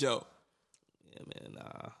rock with Joe. Yeah, man.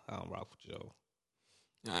 Nah, I don't rock with Joe.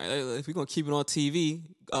 All right, if we're gonna keep it on TV,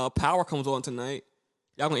 Power comes on tonight.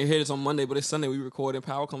 Y'all gonna hear this on Monday, but it's Sunday we record and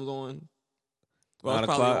Power comes on. Well, 9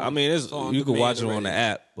 o'clock. I mean, you can watch it on the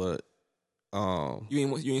app, but you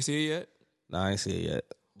ain't see it yet. Nah, I ain't see it yet.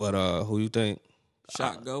 But who you think?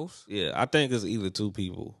 Shot Ghost. Yeah, I think it's either two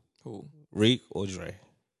people. Who? Reek or Dre.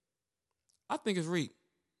 I think it's Reek.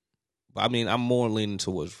 But I mean, I'm more leaning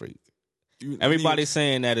towards Reek. Everybody's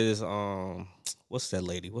saying that is what's that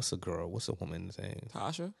lady? What's the girl? What's the woman's name?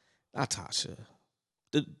 Tasha? Not Tasha.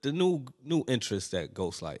 The new interest that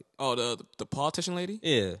Ghost like. Oh, the politician lady?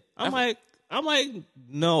 Yeah. I'm like,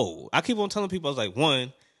 no. I keep on telling people, I was like,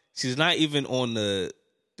 one, she's not even on the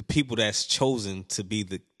people that's chosen to be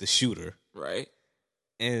the shooter. Right.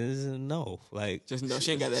 And no, like, just no,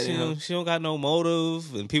 she ain't got that in her. She don't got no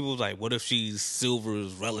motive. And people was like, what if she's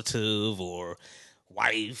Silver's relative or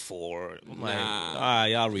wife or I'm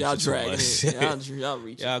like, y'all reaching too much. Y'all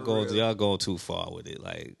reaching. Y'all going too far with it.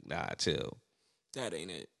 Like, nah, chill. That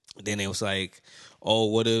ain't it. Then it was like, oh,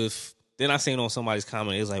 what if? Then I seen on somebody's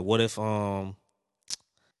comment, it was like, what if the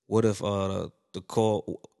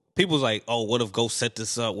call? People was like, oh, what if Ghost set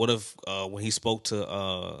this up? What if when he spoke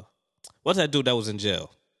to what's that dude that was in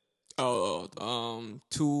jail? Oh,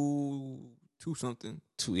 two something.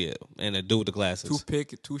 Yeah, and the dude with the glasses.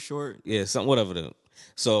 Toothpick, Too Short. Yeah, something, whatever. Them.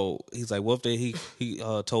 So he's like, what if he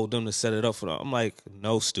told them to set it up for them? I'm like,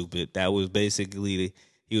 no, stupid. That was basically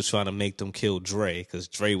he was trying to make them kill Dre because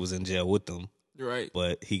Dre was in jail with them. Right.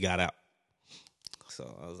 But he got out. So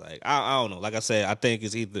I was like, I don't know. Like I said, I think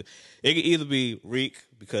it could either be Reek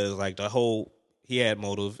because like he had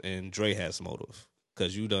motive and Dre has motive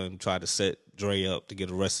because you done tried to set Dre up to get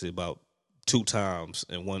arrested about 2 times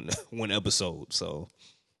in one episode. So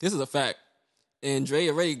this is a fact. And Dre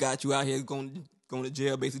already got you out here going to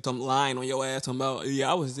jail, basically lying on your ass, talking about, yeah,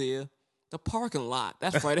 I was there. The parking lot.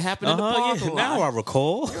 That's right. It happened in the parking lot. Now I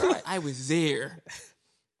recall. Right. I was there.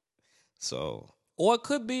 So. Or it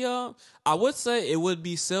could be, I would say it would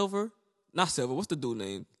be Silver. Not Silver. What's the dude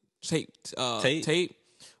name? Tate.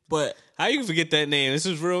 But. How you forget that name? This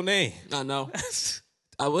is his real name. I know.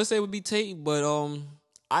 I would say it would be Tate, but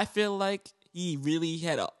I feel like he really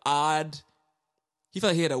had he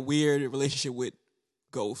felt like he had a weird relationship with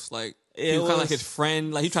Ghost. Like, he was kind of like his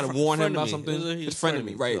friend. Like, he tried to warn him about something. His friend of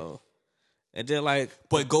me, right. So. And then like,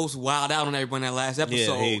 but Ghost wild out on everyone in that last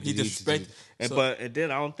episode. Yeah, he disrespected. And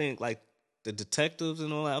then I don't think like the detectives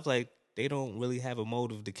and all that. I was like, they don't really have a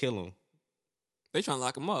motive to kill him. They trying to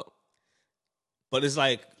lock him up. But it's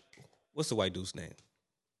like, what's the white dude's name?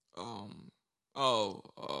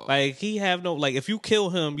 Like, he have no, like, if you kill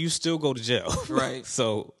him, you still go to jail. Right.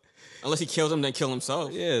 So. Unless he kills him, then kill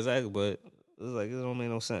himself. Yeah, exactly. But it's like, it don't make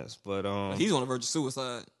no sense. But he's on the verge of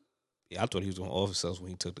suicide. Yeah, I thought he was going to off himself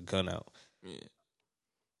when he took the gun out. Yeah.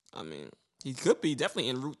 I mean, he could be definitely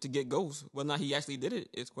en route to get Ghost. Whether or not he actually did it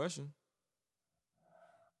is question.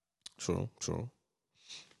 True.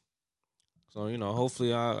 So, you know,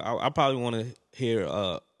 hopefully I probably want to hear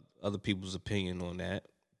other people's opinion on that.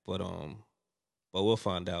 But we'll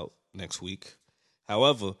find out next week.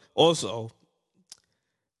 However, also,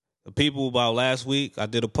 the people about last week, I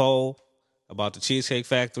did a poll about the Cheesecake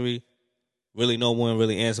Factory. Really, no one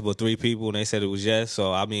really answered but 3 people, and they said it was yes.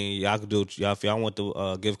 So, I mean, y'all could do it. If y'all want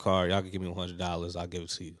the gift card, y'all can give me $100. I'll give it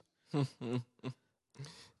to you.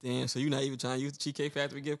 Damn, so you're not even trying to use the Cheesecake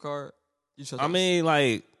Factory gift card? I mean,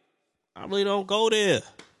 like, I really don't go there.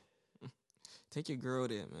 Take your girl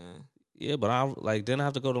there, man. Yeah, but then I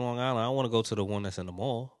have to go to Long Island. I want to go to the one that's in the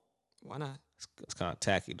mall. Why not? It's kind of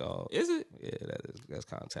tacky, dog. Is it? Yeah, that's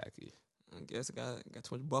kind of tacky. I guess I got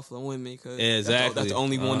too much Buffalo in me because exactly. that's the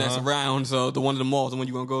only one that's around. So the one in the mall is the one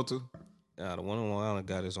you want to go to. Yeah, the one in Long Island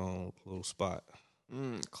got his own little spot.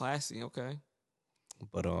 Classy, okay.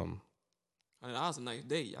 But $100 a nice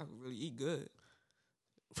date. Y'all can really eat good.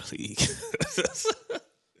 Really eat good.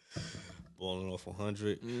 Balling off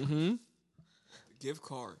 100. Mm-hmm. Gift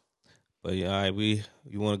card. But yeah, all right,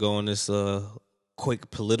 you want to go on this quick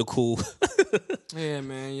political? Yeah,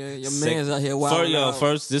 man. Your man's out here wild.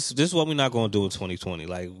 First, this is what we're not going to do in 2020.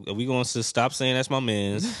 Like, we going to stop saying that's my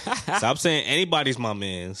man's. Stop saying anybody's my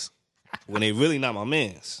man's when they really not my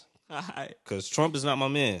man's. All right. Because Trump is not my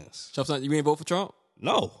man's. Trump's not, you ain't vote for Trump?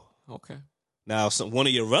 No. Okay. Now, one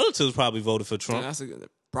of your relatives probably voted for Trump. Yeah,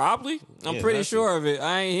 probably. I'm pretty sure of it.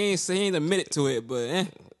 He ain't admitted to it, but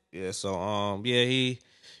Yeah, so, he...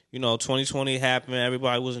 2020 happened.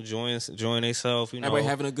 Everybody was enjoying themselves. Everybody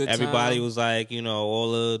having a good time. Everybody was like,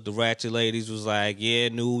 all of the ratchet ladies was like, yeah,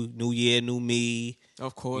 new year, new me.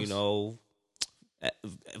 Of course.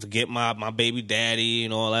 Forget my baby daddy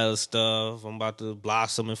and all that other stuff. I'm about to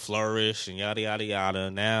blossom and flourish and yada, yada,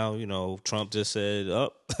 yada. Now, Trump just said,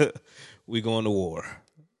 we going to war.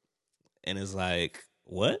 And it's like,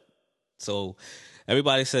 what? So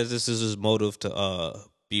everybody says this is his motive to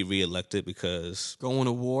be reelected because going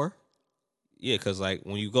to war. Yeah, because like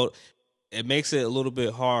when you go, it makes it a little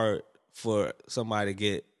bit hard for somebody to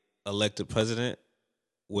get elected president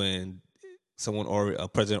when a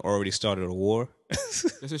president already started a war.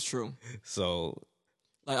 This is true. So,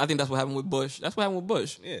 like, I think that's what happened with Bush. That's what happened with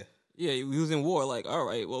Bush. Yeah, he was in war. Like, all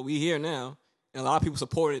right, well, we here now, and a lot of people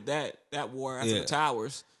supported that war after the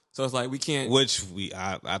towers. So it's like we can't. Which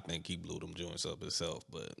I think he blew them joints up himself,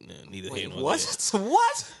 but neither here nor there.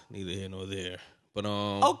 What? Neither here nor there. But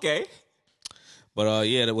okay. But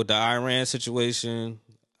with the Iran situation,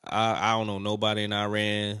 I don't know nobody in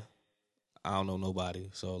Iran. I don't know nobody.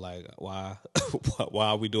 So like, why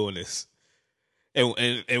are we doing this?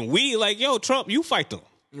 And we like, yo, Trump, you fight them,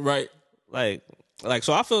 right? Like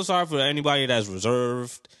so. I feel sorry for anybody that's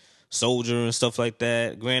reserved soldier and stuff like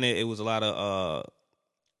that. Granted, it was a lot of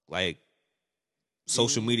like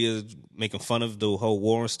social media making fun of the whole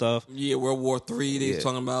war and stuff. Yeah, World War III. They was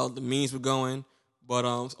talking about the memes were going. But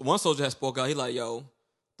one soldier had spoke out. He like, yo,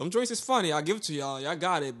 them joints is funny. I'll give it to y'all. Y'all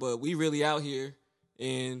got it. But we really out here.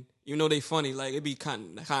 And even though they funny, like it'd be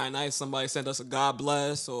kind of nice. Somebody sent us a God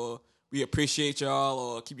bless or we appreciate y'all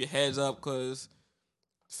or keep your heads up. Because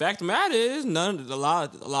fact of the matter is, a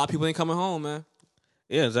lot of people ain't coming home, man.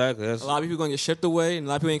 Yeah, exactly. A lot of people gonna get shipped away, and a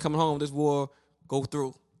lot of people ain't coming home. This war go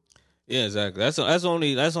through. Yeah, exactly. That's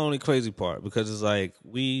the only crazy part because it's like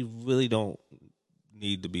we really don't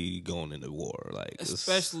need to be going into war, like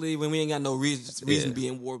especially when we ain't got no reason to be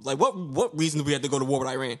in war. Like what reason do we have to go to war with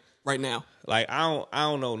Iran right now? Like I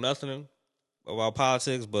don't know nothing about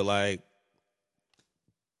politics, but like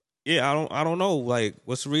I don't know like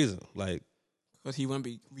what's the reason? Like because he want to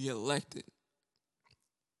be reelected.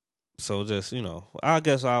 So just I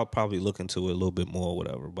guess I'll probably look into it a little bit more, or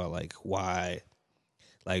whatever, about like why.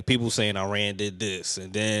 Like, people saying Iran did this,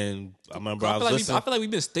 and then I remember I was listening. I feel like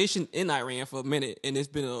we've been stationed in Iran for a minute, and it's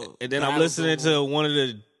been a... And then I'm listening to one of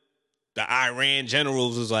the Iran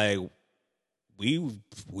generals was like, we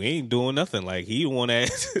ain't doing nothing. Like, he want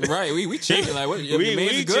that... Right, we chilling. Like, what, your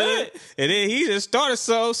man's good? And then he just started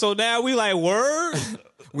so now we like, word?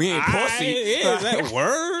 We ain't pussy. Yeah, is that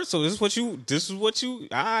word? So this is what you...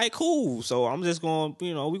 All right, cool. So I'm just going,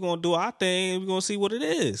 we're going to do our thing. We're going to see what it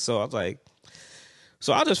is. So I was like...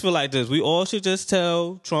 So I just feel like this. We all should just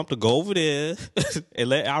tell Trump to go over there and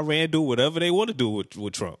let Iran do whatever they want to do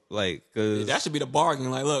with Trump. Like, cause That should be the bargain.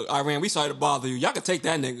 Like, look, Iran, we sorry to bother you. Y'all can take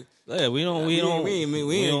that nigga. yeah, we don't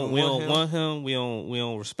want him. We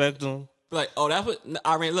don't respect him. Like, oh, that's what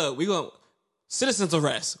Iran. Look, we gonna citizens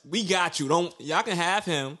arrest. We got you. Y'all can have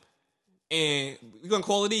him, and we gonna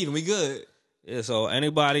call it even. We good. Yeah. So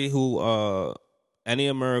anybody who any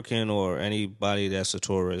American or anybody that's a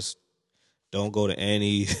tourist. Don't go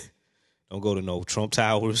to no Trump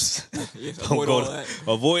towers. Yeah,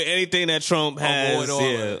 avoid anything that Trump has.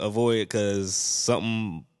 Avoid it because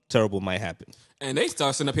something terrible might happen. And they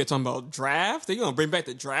start sitting up here talking about draft. They gonna bring back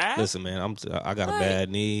the draft? Listen, man, I got a bad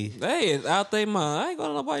knee. They is out there, man. I ain't going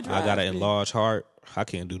to nobody draft. I got an enlarged heart. I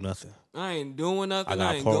can't do nothing. I ain't doing nothing.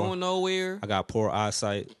 I ain't going nowhere. I got poor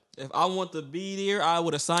eyesight. If I want to be there, I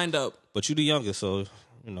would have signed up. But you the youngest, so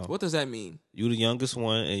you know. What does that mean? You the youngest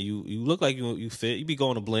one, and you look like you fit. You be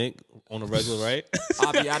going to Blink on a regular, right?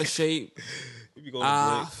 I'll be out of shape. You be going to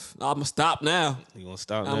Blink. I'm gonna stop now. You gonna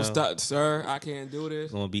stop now? I'm gonna stop, sir. I can't do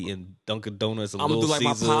this. I'm gonna be in Dunkin' Donuts, I'm gonna do like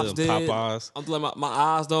Caesar, my pops did. Popeyes. I'm doing like my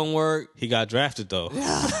eyes don't work. He got drafted though.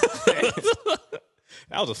 That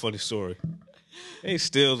was a funny story. They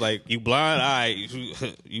still like you blind. All right,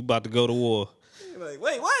 you about to go to war. You're like,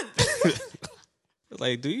 wait, what?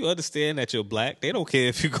 Like, do you understand that you're black? They don't care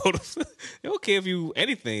if you go to. They don't care if you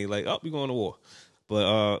anything. Like, oh, you going to war,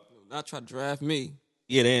 but not try to draft me.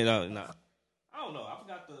 Yeah, they ain't. Nah. I don't know.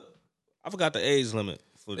 I forgot the age limit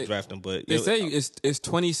for drafting, but they say it's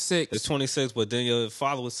 26. It's 26, but then your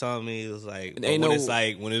father was telling me it was like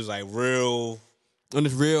when it's like real. When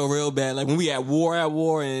it's real bad, like when we at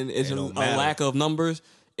war, and it's a lack of numbers,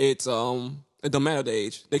 it don't matter the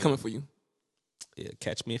age. They coming for you. Yeah,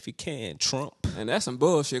 catch me if you can, Trump. And that's some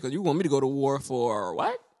bullshit, because you want me to go to war for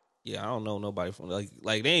what? Yeah, I don't know nobody from like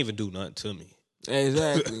they ain't even do nothing to me.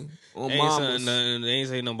 Exactly. They ain't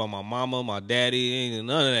say nothing about my mama, my daddy, ain't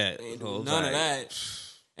none of that. None of that.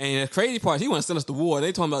 And the crazy part, he want to send us to war.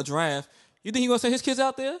 They talking about draft. You think he gonna send his kids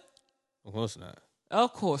out there? Of course not.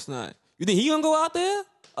 Of course not. You think he gonna go out there?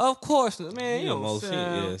 Of course not,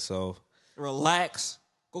 man. So relax.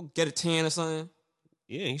 Go get a tan or something.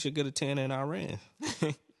 Yeah, he should get a tan in Iran.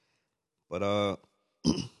 But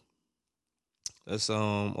let's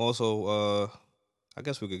also I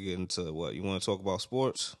guess we could get into what you want to talk about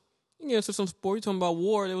sports. You can get into some sport. You talking about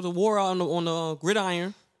war? There was a war out on the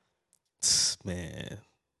gridiron. Man,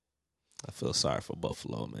 I feel sorry for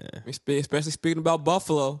Buffalo, man. Especially speaking about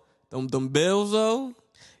Buffalo, them Bills though.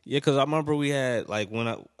 Yeah, because I remember we had like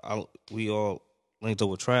when we all linked up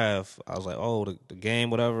with Trav. I was like, oh, the game,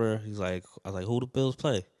 whatever. I was like, who the Bills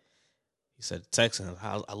play? He said Texans.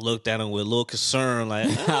 I looked at him with a little concern, like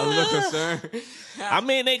a little concern. I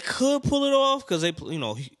mean, they could pull it off because they,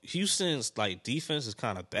 Houston's like defense is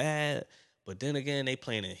kind of bad, but then again, they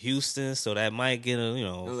playing in Houston, so that might get a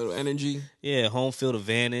little energy. Yeah, home field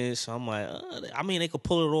advantage. So I'm like, I mean, they could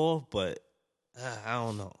pull it off, but I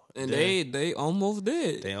don't know. And they almost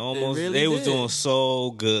did. They was doing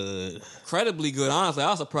so good. Incredibly good, honestly. I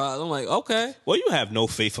was surprised. I'm like, okay. Well, you have no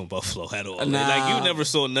faith in Buffalo at all. Nah. Like, you never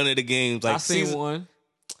saw none of the games. Like, I seen one.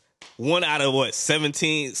 One out of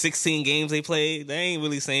 17, 16 games they played? They ain't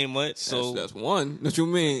really saying much. So that's one. What you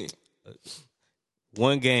mean?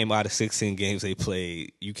 One game out of 16 games they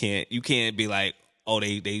played, you can't be like, oh,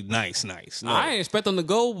 they nice. No. I ain't expect them to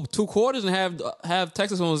go 2 quarters and have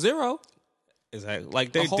Texas on 0. Exactly.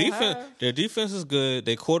 Like their defense is good.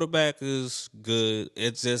 Their quarterback is good.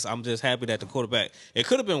 I'm just happy that the quarterback. It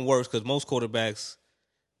could have been worse because most quarterbacks,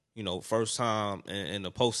 first time in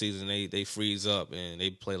the postseason they freeze up and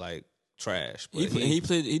they play like trash. But he did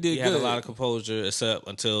good. He had a lot of composure, except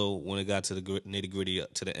until when it got to the nitty gritty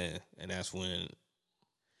to the end, and that's when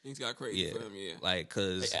things got crazy for him. Yeah, like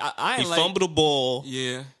because he fumbled the ball.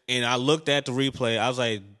 Yeah, and I looked at the replay. I was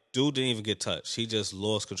like, dude didn't even get touched. He just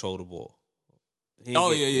lost control of the ball. Yeah,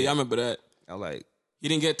 I remember that. I like he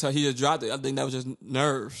didn't get touched. He just dropped it. I think that was just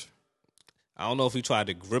nerves. I don't know if he tried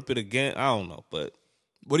to grip it again. I don't know, but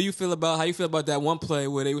how you feel about that one play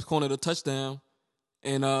where they was calling it a touchdown,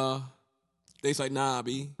 and they was like, nah,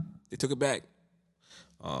 B. They took it back.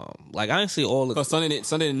 Like I didn't see all of it. Sunday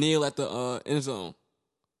didn't kneel at the end zone.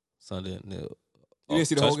 Sunday didn't kneel. You didn't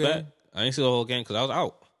see the whole game? I didn't see the whole game because I was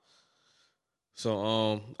out.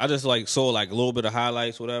 So I just like saw like a little bit of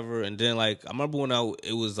highlights, whatever, and then like I remember when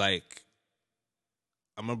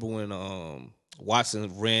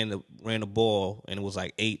Watson ran the ball and it was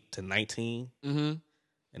like 8-19, and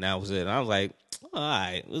that was it. And I was like, all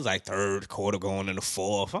right. It was like third quarter going into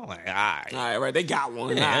fourth. I'm like, all right. They got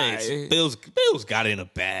one. Yeah, Right. Bills got it in a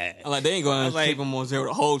bag. I'm like, they ain't going to keep them on zero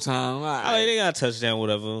the whole time. All right. I like, they got a touchdown,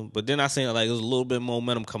 whatever. But then I seen like there was a little bit of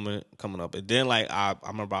momentum coming up. And then like I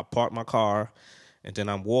remember I parked my car, and then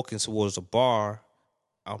I'm walking towards the bar.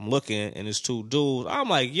 I'm looking, and there's two dudes. I'm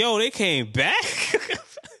like, yo, they came back.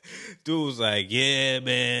 Dude was like, yeah,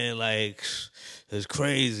 man, like it's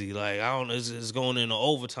crazy. Like I don't know, it's going into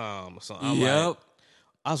overtime or something.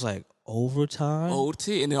 I was like, overtime?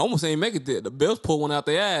 OT, and they almost ain't make it there. The Bills pulled one out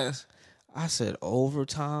their ass. I said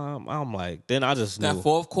overtime. I'm like, then I just knew that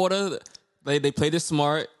fourth quarter. They played it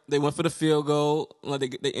smart. They went for the field goal.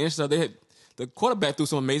 Like they inched up. They had the quarterback threw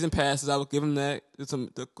some amazing passes. I would give him that.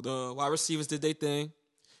 The wide receivers did their thing,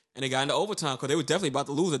 and they got into overtime because they were definitely about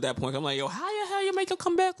to lose at that point. I'm like, yo, how the hell you make them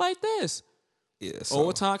come back like this? Yeah.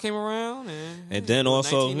 Overtime came around, and then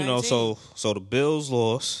also 19-19. So the Bills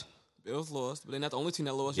lost. Bills lost, but they're not the only team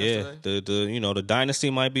that lost yesterday. The dynasty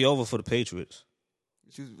might be over for the Patriots.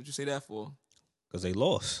 What you say that for? Because they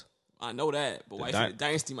lost. I know that, but why the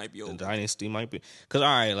dynasty might be over? The dynasty might be. Because, all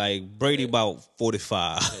right, like, Brady about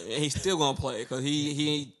 45. And he's still going to play because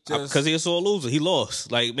he just... Because he's a sore loser. He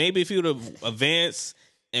lost. Like, maybe if he would have advanced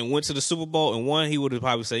and went to the Super Bowl and won, he would have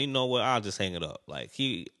probably said, you know what, I'll just hang it up. Like,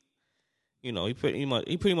 he pretty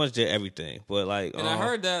much did everything. But, like... And I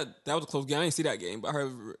heard that was a close game. I didn't see that game, but I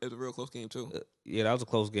heard it was a real close game, too. Yeah, that was a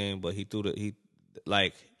close game, but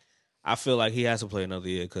I feel like he has to play another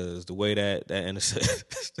year because the way that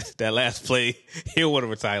that last play, he would have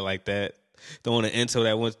retired like that. Throwing an into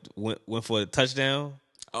that went for a touchdown.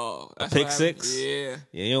 Oh, a pick six. Yeah.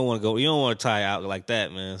 You don't want to go. You don't want to tie out like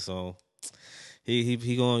that, man. So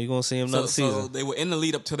you gonna see him another season. So they were in the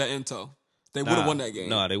lead up to that into. They would have won that game.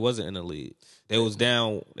 No, they wasn't in the lead. They was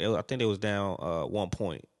down. I think they was down 1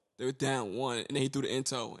 point. They were down 1, and then he threw the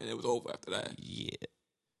into, and it was over after that. Yeah.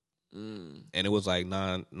 And it was like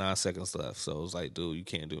 9 seconds left. So it was like, dude, you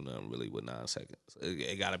can't do nothing really with 9 seconds.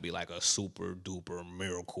 It got to be like a super duper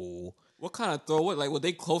miracle. What kind of throw? Were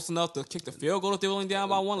they close enough to kick the field goal if they were only down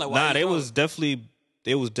by 1? Like, they was definitely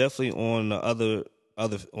on the other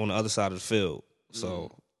side of the field.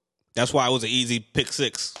 So that's why it was an easy pick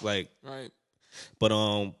six. Like, right. But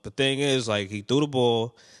the thing is, like, he threw the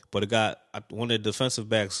ball, but it got one of the defensive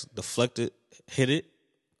backs deflected, hit it.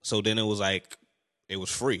 So then it was like. It was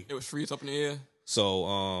free. It was free. It's up in the air.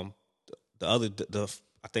 So I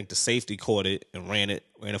think the safety caught it and ran it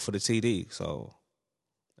for the TD. So,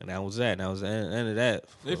 and that was that. And that was the end of that.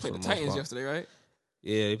 They played the Titans yesterday, right?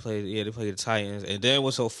 Yeah, they played the Titans. And then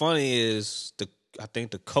what's so funny is I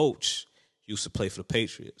think the coach used to play for the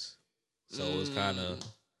Patriots. So it was kind of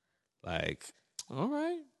like, all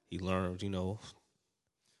right. He learned, who's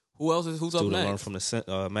up next? Learn from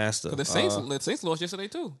the master. The Saints lost yesterday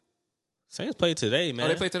too. Saints played today, man. Oh,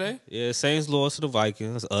 they played today? Yeah, Saints lost to the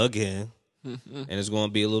Vikings again. And it's going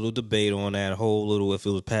to be a little debate on that whole little if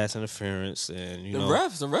it was pass interference and the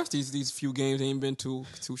refs these few games ain't been too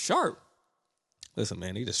sharp. Listen,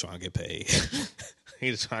 man, he just trying to get paid.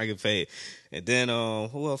 He just trying to get paid. And then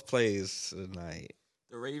who else plays tonight?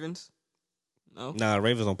 The Ravens? No. Nah, the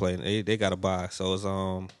Ravens don't play. They got a bye. So it's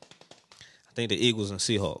I think the Eagles and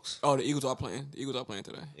Seahawks. Oh, the Eagles are playing. The Eagles are playing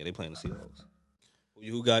today. Yeah, they playing the Seahawks.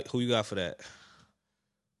 Who you got for that?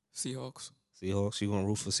 Seahawks. You gonna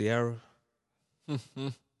root for Sierra?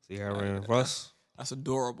 Sierra and Russ? That's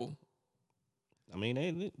adorable. I mean,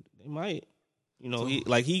 they might.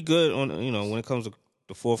 He good on when it comes to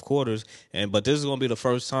the fourth quarters, but this is gonna be the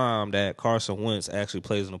first time that Carson Wentz actually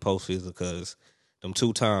plays in the postseason because them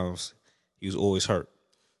 2 times he was always hurt.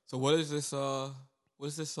 So what is this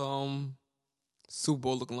Super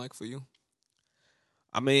Bowl looking like for you?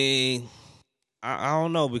 I mean, I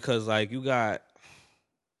don't know because you got.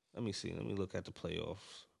 Let me see. Let me look at the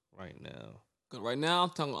playoffs right now. Because right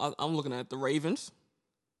now I'm looking at the Ravens.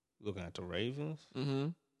 Looking at the Ravens. Mm-hmm.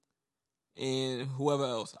 And whoever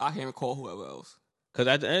else, I can't recall whoever else. Because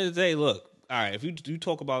at the end of the day, look. All right, if you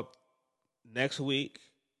talk about next week,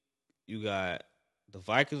 you got the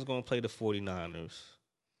Vikings going to play the 49ers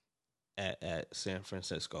at San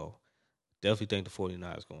Francisco. Definitely think the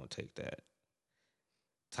 49ers going to take that.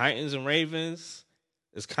 Titans and Ravens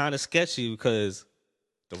is kind of sketchy because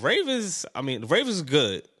the Ravens are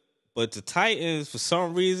good, but the Titans, for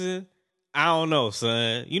some reason, I don't know,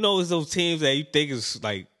 son. It's those teams that you think is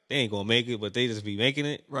like they ain't gonna make it, but they just be making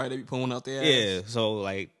it. Right, they be pulling out their ass. Yeah, so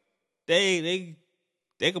they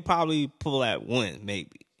could probably pull that win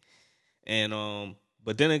maybe, and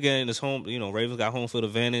but then again, it's home. Ravens got home field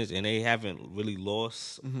advantage, and they haven't really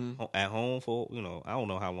lost at home for I don't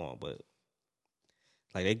know how long, but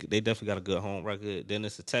Like they definitely got a good home record. Then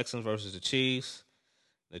it's the Texans versus the Chiefs.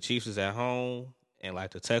 The Chiefs is at home, and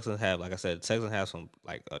like the Texans have, like I said, the Texans have some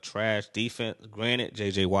like a trash defense. Granted,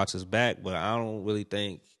 J.J. Watts is back, but I don't really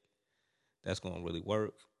think that's gonna really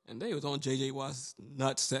work. And they was on J.J. Watt's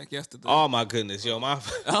nutsack yesterday. Oh my goodness, yo, my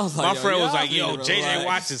like, my friend was like, "Yo, J.J. J.J.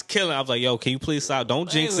 Watts is killing." I was like, "Yo, can you please stop? Don't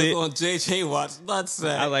jinx it." On J.J. Watt's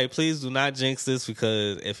nutsack. I was like, "Please do not jinx this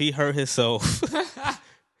because if he hurt himself."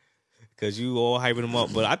 Because you all hyping him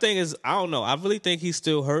up. But I think I don't know. I really think he's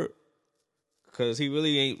still hurt because he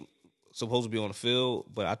really ain't supposed to be on the field.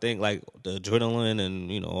 But I think, like, the adrenaline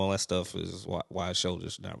and, all that stuff is why his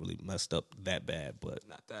shoulder's not really messed up that bad. But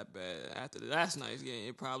not that bad. After the last night's game,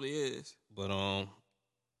 it probably is. But,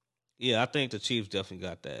 yeah, I think the Chiefs definitely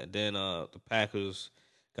got that. Then the Packers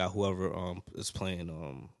got whoever is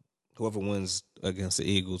playing, whoever wins against the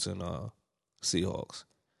Eagles and Seahawks.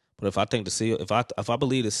 But if I think if I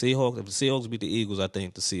believe the Seahawks beat the Eagles, I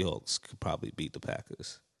think the Seahawks could probably beat the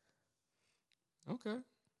Packers. Okay.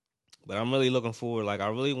 But I'm really looking forward. Like, I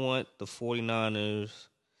really want the 49ers.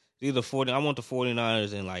 I want the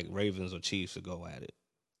 49ers and, like, Ravens or Chiefs to go at it.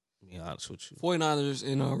 To be honest with you. 49ers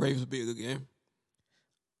and Ravens would be a good game.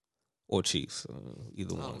 Or Chiefs.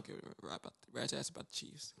 Either one. I don't give a rat's ass about the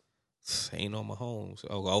Chiefs. Ain't on Mahomes.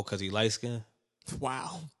 Oh, because he light skinned?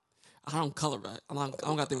 Wow. I don't colorize. I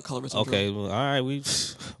don't got them colorize. Okay, well, all right.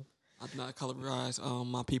 I do not colorize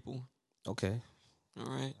my people. Okay.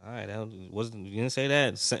 All right. That you didn't say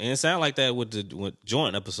that. It didn't sound like that with the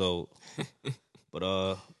joint episode.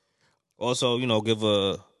 But also, give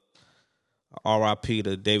a RIP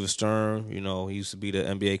to David Stern. He used to be the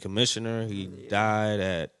NBA commissioner. He died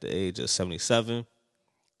at the age of 77.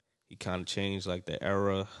 He kind of changed like the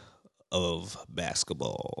era of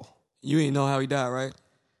basketball. You ain't know how he died, right?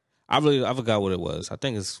 I forgot what it was. I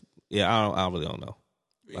think it's I really don't know.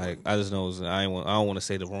 Like, I just know I don't want to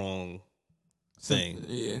say the wrong thing.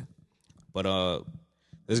 Yeah. But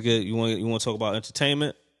let's get you want to talk about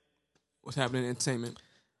entertainment? What's happening in entertainment?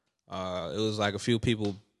 It was like a few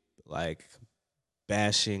people like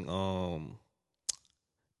bashing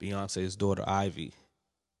Beyonce's daughter Ivy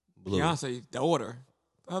Blue. Beyonce's daughter.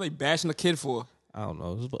 What are they bashing the kid for? I don't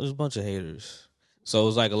know. It was a bunch of haters. So it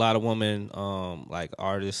was like a lot of women, like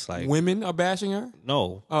artists, like women are bashing her.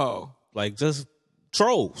 No, like just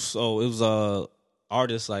trolls. So it was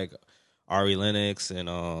artists like Ari Lennox and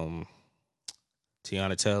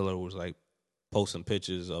Tiana Taylor was like posting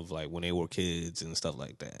pictures of like when they were kids and stuff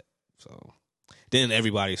like that. So then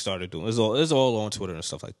everybody started doing it's all on Twitter and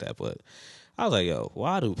stuff like that. But I was like, yo,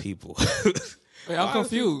 why do people? Wait, I'm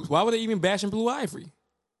confused. Why were they even bashing Blue Ivy?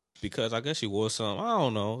 Because I guess she wore something. I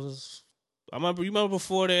don't know. You remember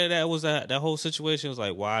before that was that whole situation was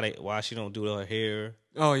like why she don't do her hair.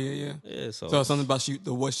 Oh yeah. Yeah, so something about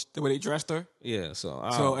the way they dressed her. Yeah,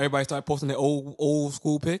 so everybody started posting their old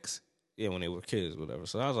school pics. Yeah, when they were kids, whatever.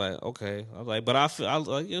 So I was like, okay. I was like, but I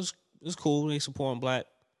like it's cool. They supporting black,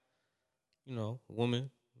 women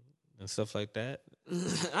and stuff like that.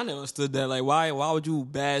 I never understood that. Like, why would you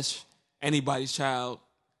bash anybody's child?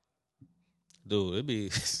 Dude, it'd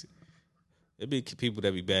be people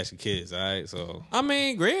that be bashing kids, all right? So I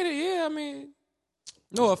mean, granted, yeah, I mean,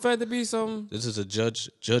 no offense to be some. This is a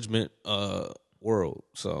judgment world,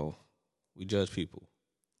 so we judge people.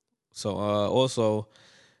 So also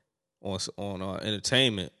on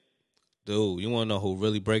entertainment, dude, you want to know who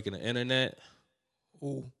really breaking the internet?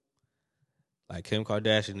 Who? Like Kim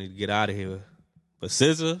Kardashian need to get out of here, but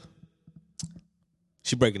SZA,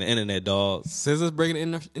 she breaking the internet, dog. SZA's breaking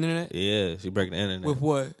the internet? Yeah, she breaking the internet. With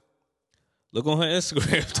what? Look on her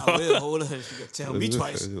Instagram, dog. I will. Hold on. She got to tell me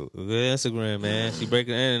twice. Look at Instagram, man. She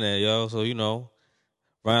breaking the internet, yo. So,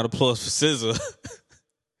 round of applause for SZA.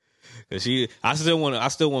 Cause I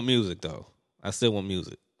still want music, though. I still want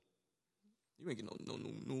music. You ain't get no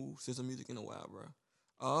new SZA music in a while, bro.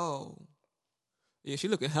 Oh. Yeah, she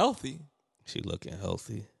looking healthy.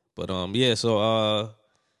 But, yeah, so,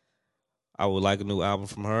 I would like a new album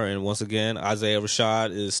from her. And once again, Isaiah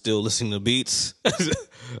Rashad is still listening to beats.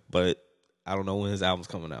 But I don't know when his album's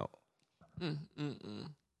coming out.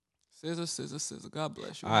 SZA. God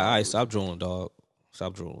bless you. All right, stop drooling, dog.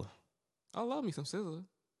 Stop drooling. I love me some SZA.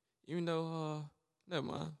 Even though, never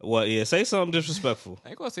mind. Well, yeah, say something disrespectful. I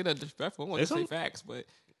ain't gonna say that disrespectful. I'm gonna say facts, but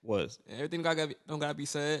what? Everything don't gotta be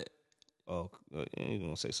said. Oh, you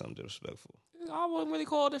gonna say something disrespectful? I wouldn't really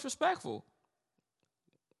call it disrespectful.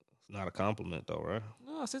 It's not a compliment, though, right?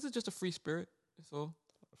 No, SZA's just a free spirit. That's all.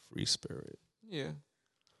 A free spirit. Yeah.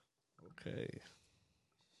 Okay.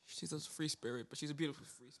 She's a free spirit, but she's a beautiful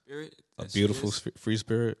free spirit. A beautiful free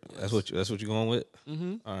spirit. Yes. That's what you're going with.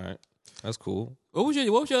 Mm-hmm. All right. That's cool. What was your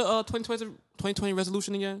 2020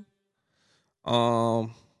 resolution again?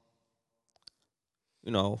 You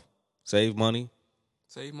know, save money.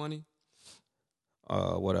 Save money.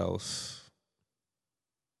 What else?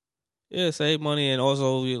 Yeah, save money, and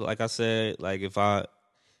also, like I said, like if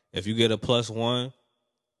you get a +1,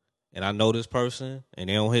 and I know this person, and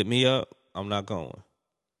they don't hit me up, I'm not going.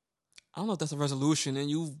 I don't know if that's a resolution, and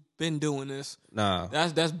you've been doing this. Nah,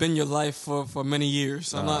 that's been your life for many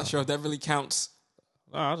years. I'm not sure if that really counts.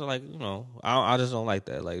 I was like, I just don't like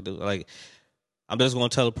that. Like I'm just gonna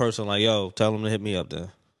tell a person like, yo, tell them to hit me up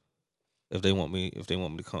then, if they want me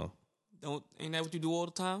to come. Ain't that what you do all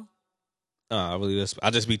the time? Nah, I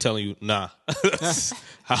just be telling you, nah.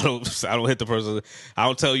 I don't hit the person. I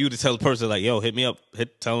don't tell you to tell the person like, yo, hit me up.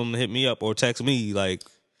 Tell them to hit me up or text me. Like,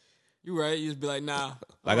 you right. You just be like, nah.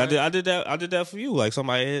 Like right. I did that for you. Like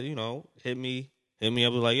somebody hit me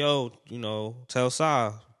up like, yo, tell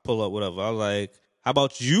Sai pull up whatever. I was like, how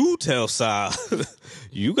about you tell Sai?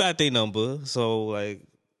 You got their number, so like,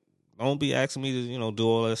 don't be asking me to do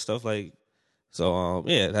all that stuff like. So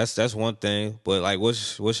yeah, that's one thing. But like,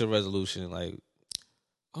 what's your resolution? Like,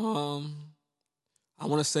 I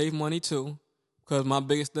want to save money too, because my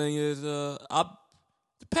biggest thing is the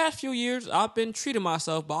past few years I've been treating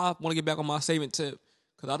myself, but I want to get back on my saving tip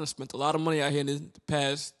because I done spent a lot of money out here in the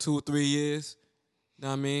past 2 or 3 years. You know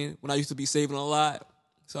what I mean? When I used to be saving a lot,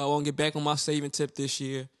 so I want to get back on my saving tip this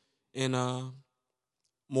year and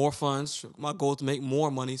more funds. My goal is to make more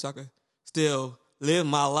money so I can still live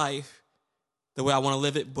my life the way I want to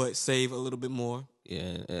live it, but save a little bit more.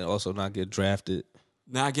 Yeah, and also not get drafted.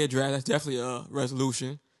 Not get drafted. That's definitely a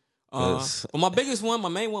resolution. But my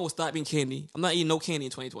main one was stop eating candy. I'm not eating no candy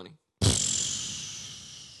in 2020.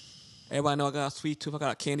 Everybody know I got a sweet tooth. I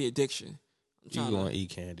got a candy addiction. You gonna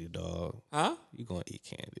eat candy, dog. Huh? You gonna eat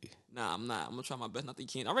candy. Nah, I'm not. I'm gonna try my best not to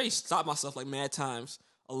eat candy. I already stopped myself like mad times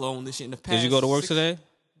alone this year in the past. Did you go to work today?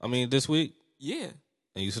 I mean, this week? Yeah.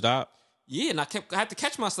 And you stopped? Yeah, and I had to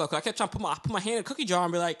catch myself because I kept trying to put my hand in a cookie jar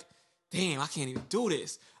and be like, damn, I can't even do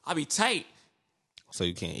this. I be tight. So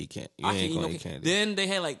you can't eat candy. I can't eat candy. Then they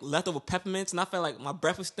had like leftover peppermints, and I felt like my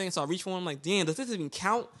breath was stinking, so I reached for them. I'm like, damn, does this even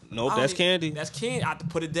count? Nope, that's candy. That's candy. I had to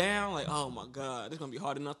put it down. Like, oh my God, this is gonna be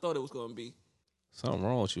harder than I thought it was gonna be. Something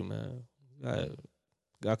wrong with you, man. You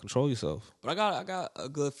gotta control yourself. But I got a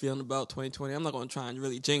good feeling about 2020. I'm not gonna try and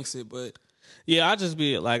really jinx it, but yeah, I just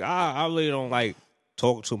be like, I really don't like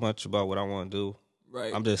talk too much about what I want to do.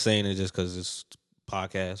 Right. I'm just saying it just because it's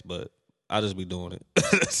podcast, but I just be doing it.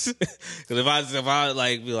 Because if I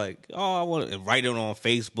like be like, oh, I want to write it on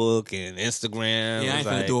Facebook and Instagram. Yeah, I ain't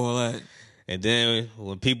gonna do all that. And then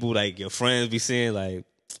when people like your friends be saying like,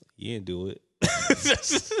 you didn't do it.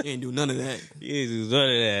 You ain't do none of that. You ain't do none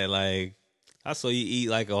of that. Like, I saw you eat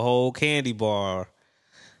like a whole candy bar.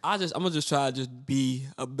 I'm gonna just try to just be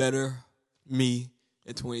a better me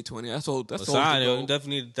in 2020. That's all. That's all. You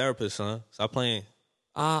definitely need a therapist, son. Stop playing.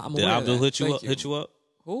 I'm Did aware Abdul of that. hit you up?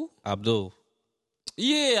 Who? Abdul.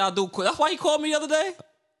 Yeah, Abdul. That's why he called me the other day.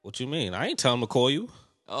 What you mean? I ain't tell him to call you.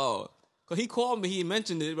 Oh, cause he called me. He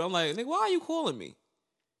mentioned it, but I'm like, nigga, why are you calling me?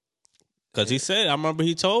 Because he said, I remember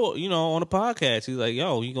he told, on the podcast, he's like,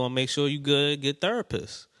 yo, you gonna make sure you good, get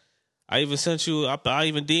therapists. I even sent you, I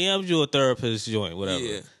even DM'd you a therapist joint, whatever.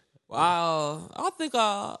 Yeah. Well, I think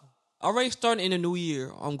already starting in the new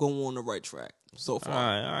year, I'm going on the right track so far.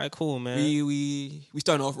 All right, cool, man. We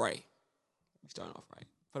starting off right. We starting off right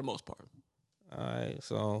for the most part. All right,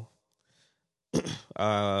 so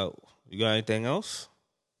you got anything else?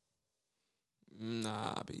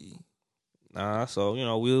 Nah, B. Nah, so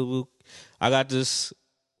we'll I got this.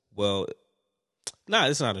 Well,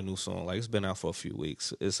 it's not a new song. Like, it's been out for a few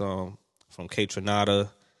weeks. It's from Kaytranada.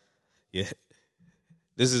 Yeah,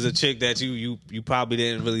 this is a chick that you probably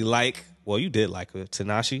didn't really like. Well, you did like her,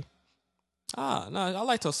 Tanashi. No, I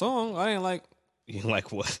liked her song. I didn't like. You didn't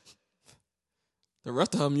like what? The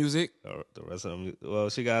rest of her music. The rest of them. Well,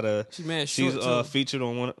 she got a. She's featured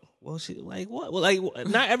on one. Well, she like what? Well, like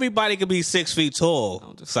not everybody could be 6 feet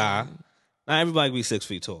tall. Sai. Not everybody can be 6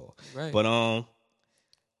 feet tall. Right. But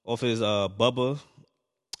off his Bubba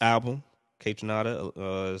album, Kaytranada,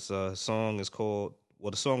 the song is called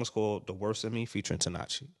 "The Worst in Me" featuring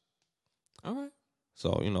Tanashi. All right.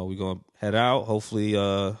 So we're gonna head out. Hopefully,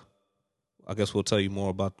 I guess we'll tell you more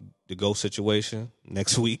about the Go situation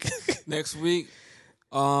next week. Next week.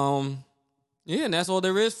 Yeah, and that's all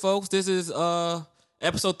there is, folks. This is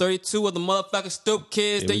episode 32 of the motherfucking Stoop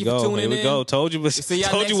Kids. Thank you for tuning in. Here we go. Told you, See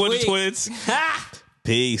y'all next we're the week. twins.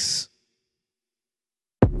 Peace.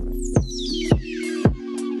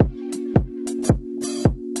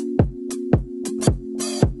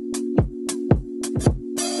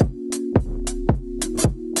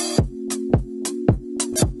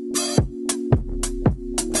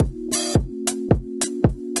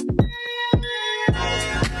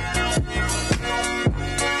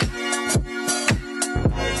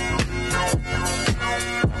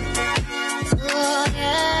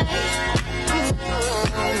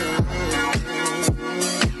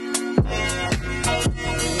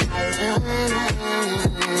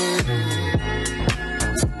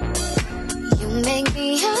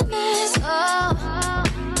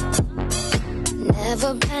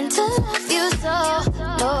 Never planned to love you so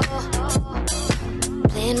low.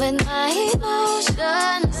 Playing with my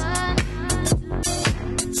emotions.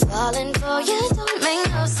 Falling for you don't make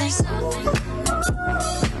no sense.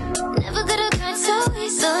 Never could have been so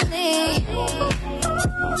easily.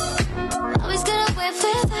 Always get away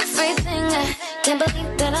with everything. I can't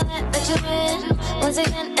believe that I let you in. Once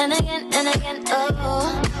again and again and again. Oh,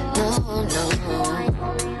 no, no.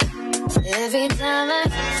 Every time I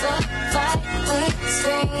fight, we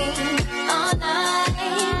scream all night.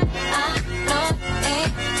 I know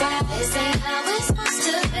ain't right. This ain't how it's supposed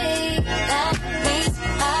to be. At least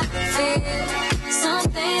I feel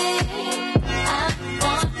something. I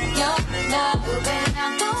want your love. You bring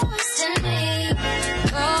out the worst in me.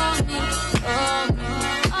 Oh, me, oh, me,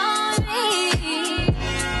 oh, me,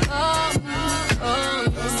 oh, me, oh,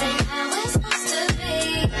 me. This ain't how it's supposed to be.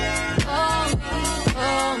 Oh, me,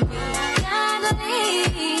 oh, me.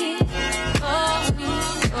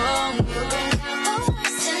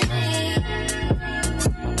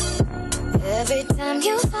 Every time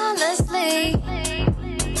you fall asleep,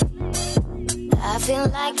 I feel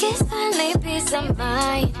like it's finally peace of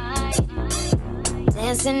mind.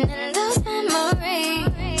 Dancing in those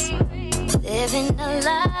memories, living a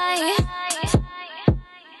lie.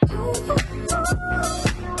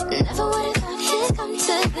 Never would have thought it'd come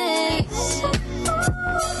to this.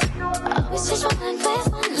 Always change my mind with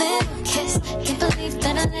one little kiss. Can't believe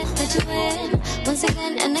that I let you in. Once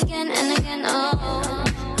again and again and again. Oh,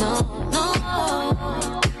 no, no.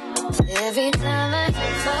 Every time I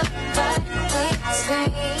fight, we scream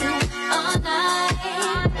all night.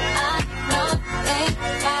 I know ain't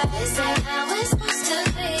right. This ain't how it's supposed to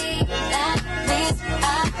be. At least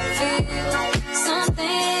I feel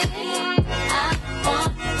something. I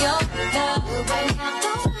want your love. You bring out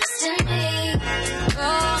the worst in me.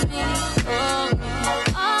 Oh, me, oh, me,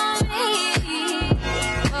 oh, me,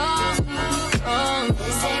 oh, me, oh, me.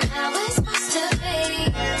 This ain't how it's supposed to be.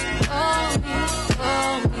 Oh, me,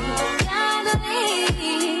 oh, me, gotta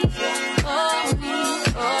leave. Oh, me,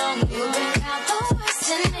 oh, me. You bring out the worst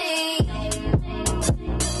in me.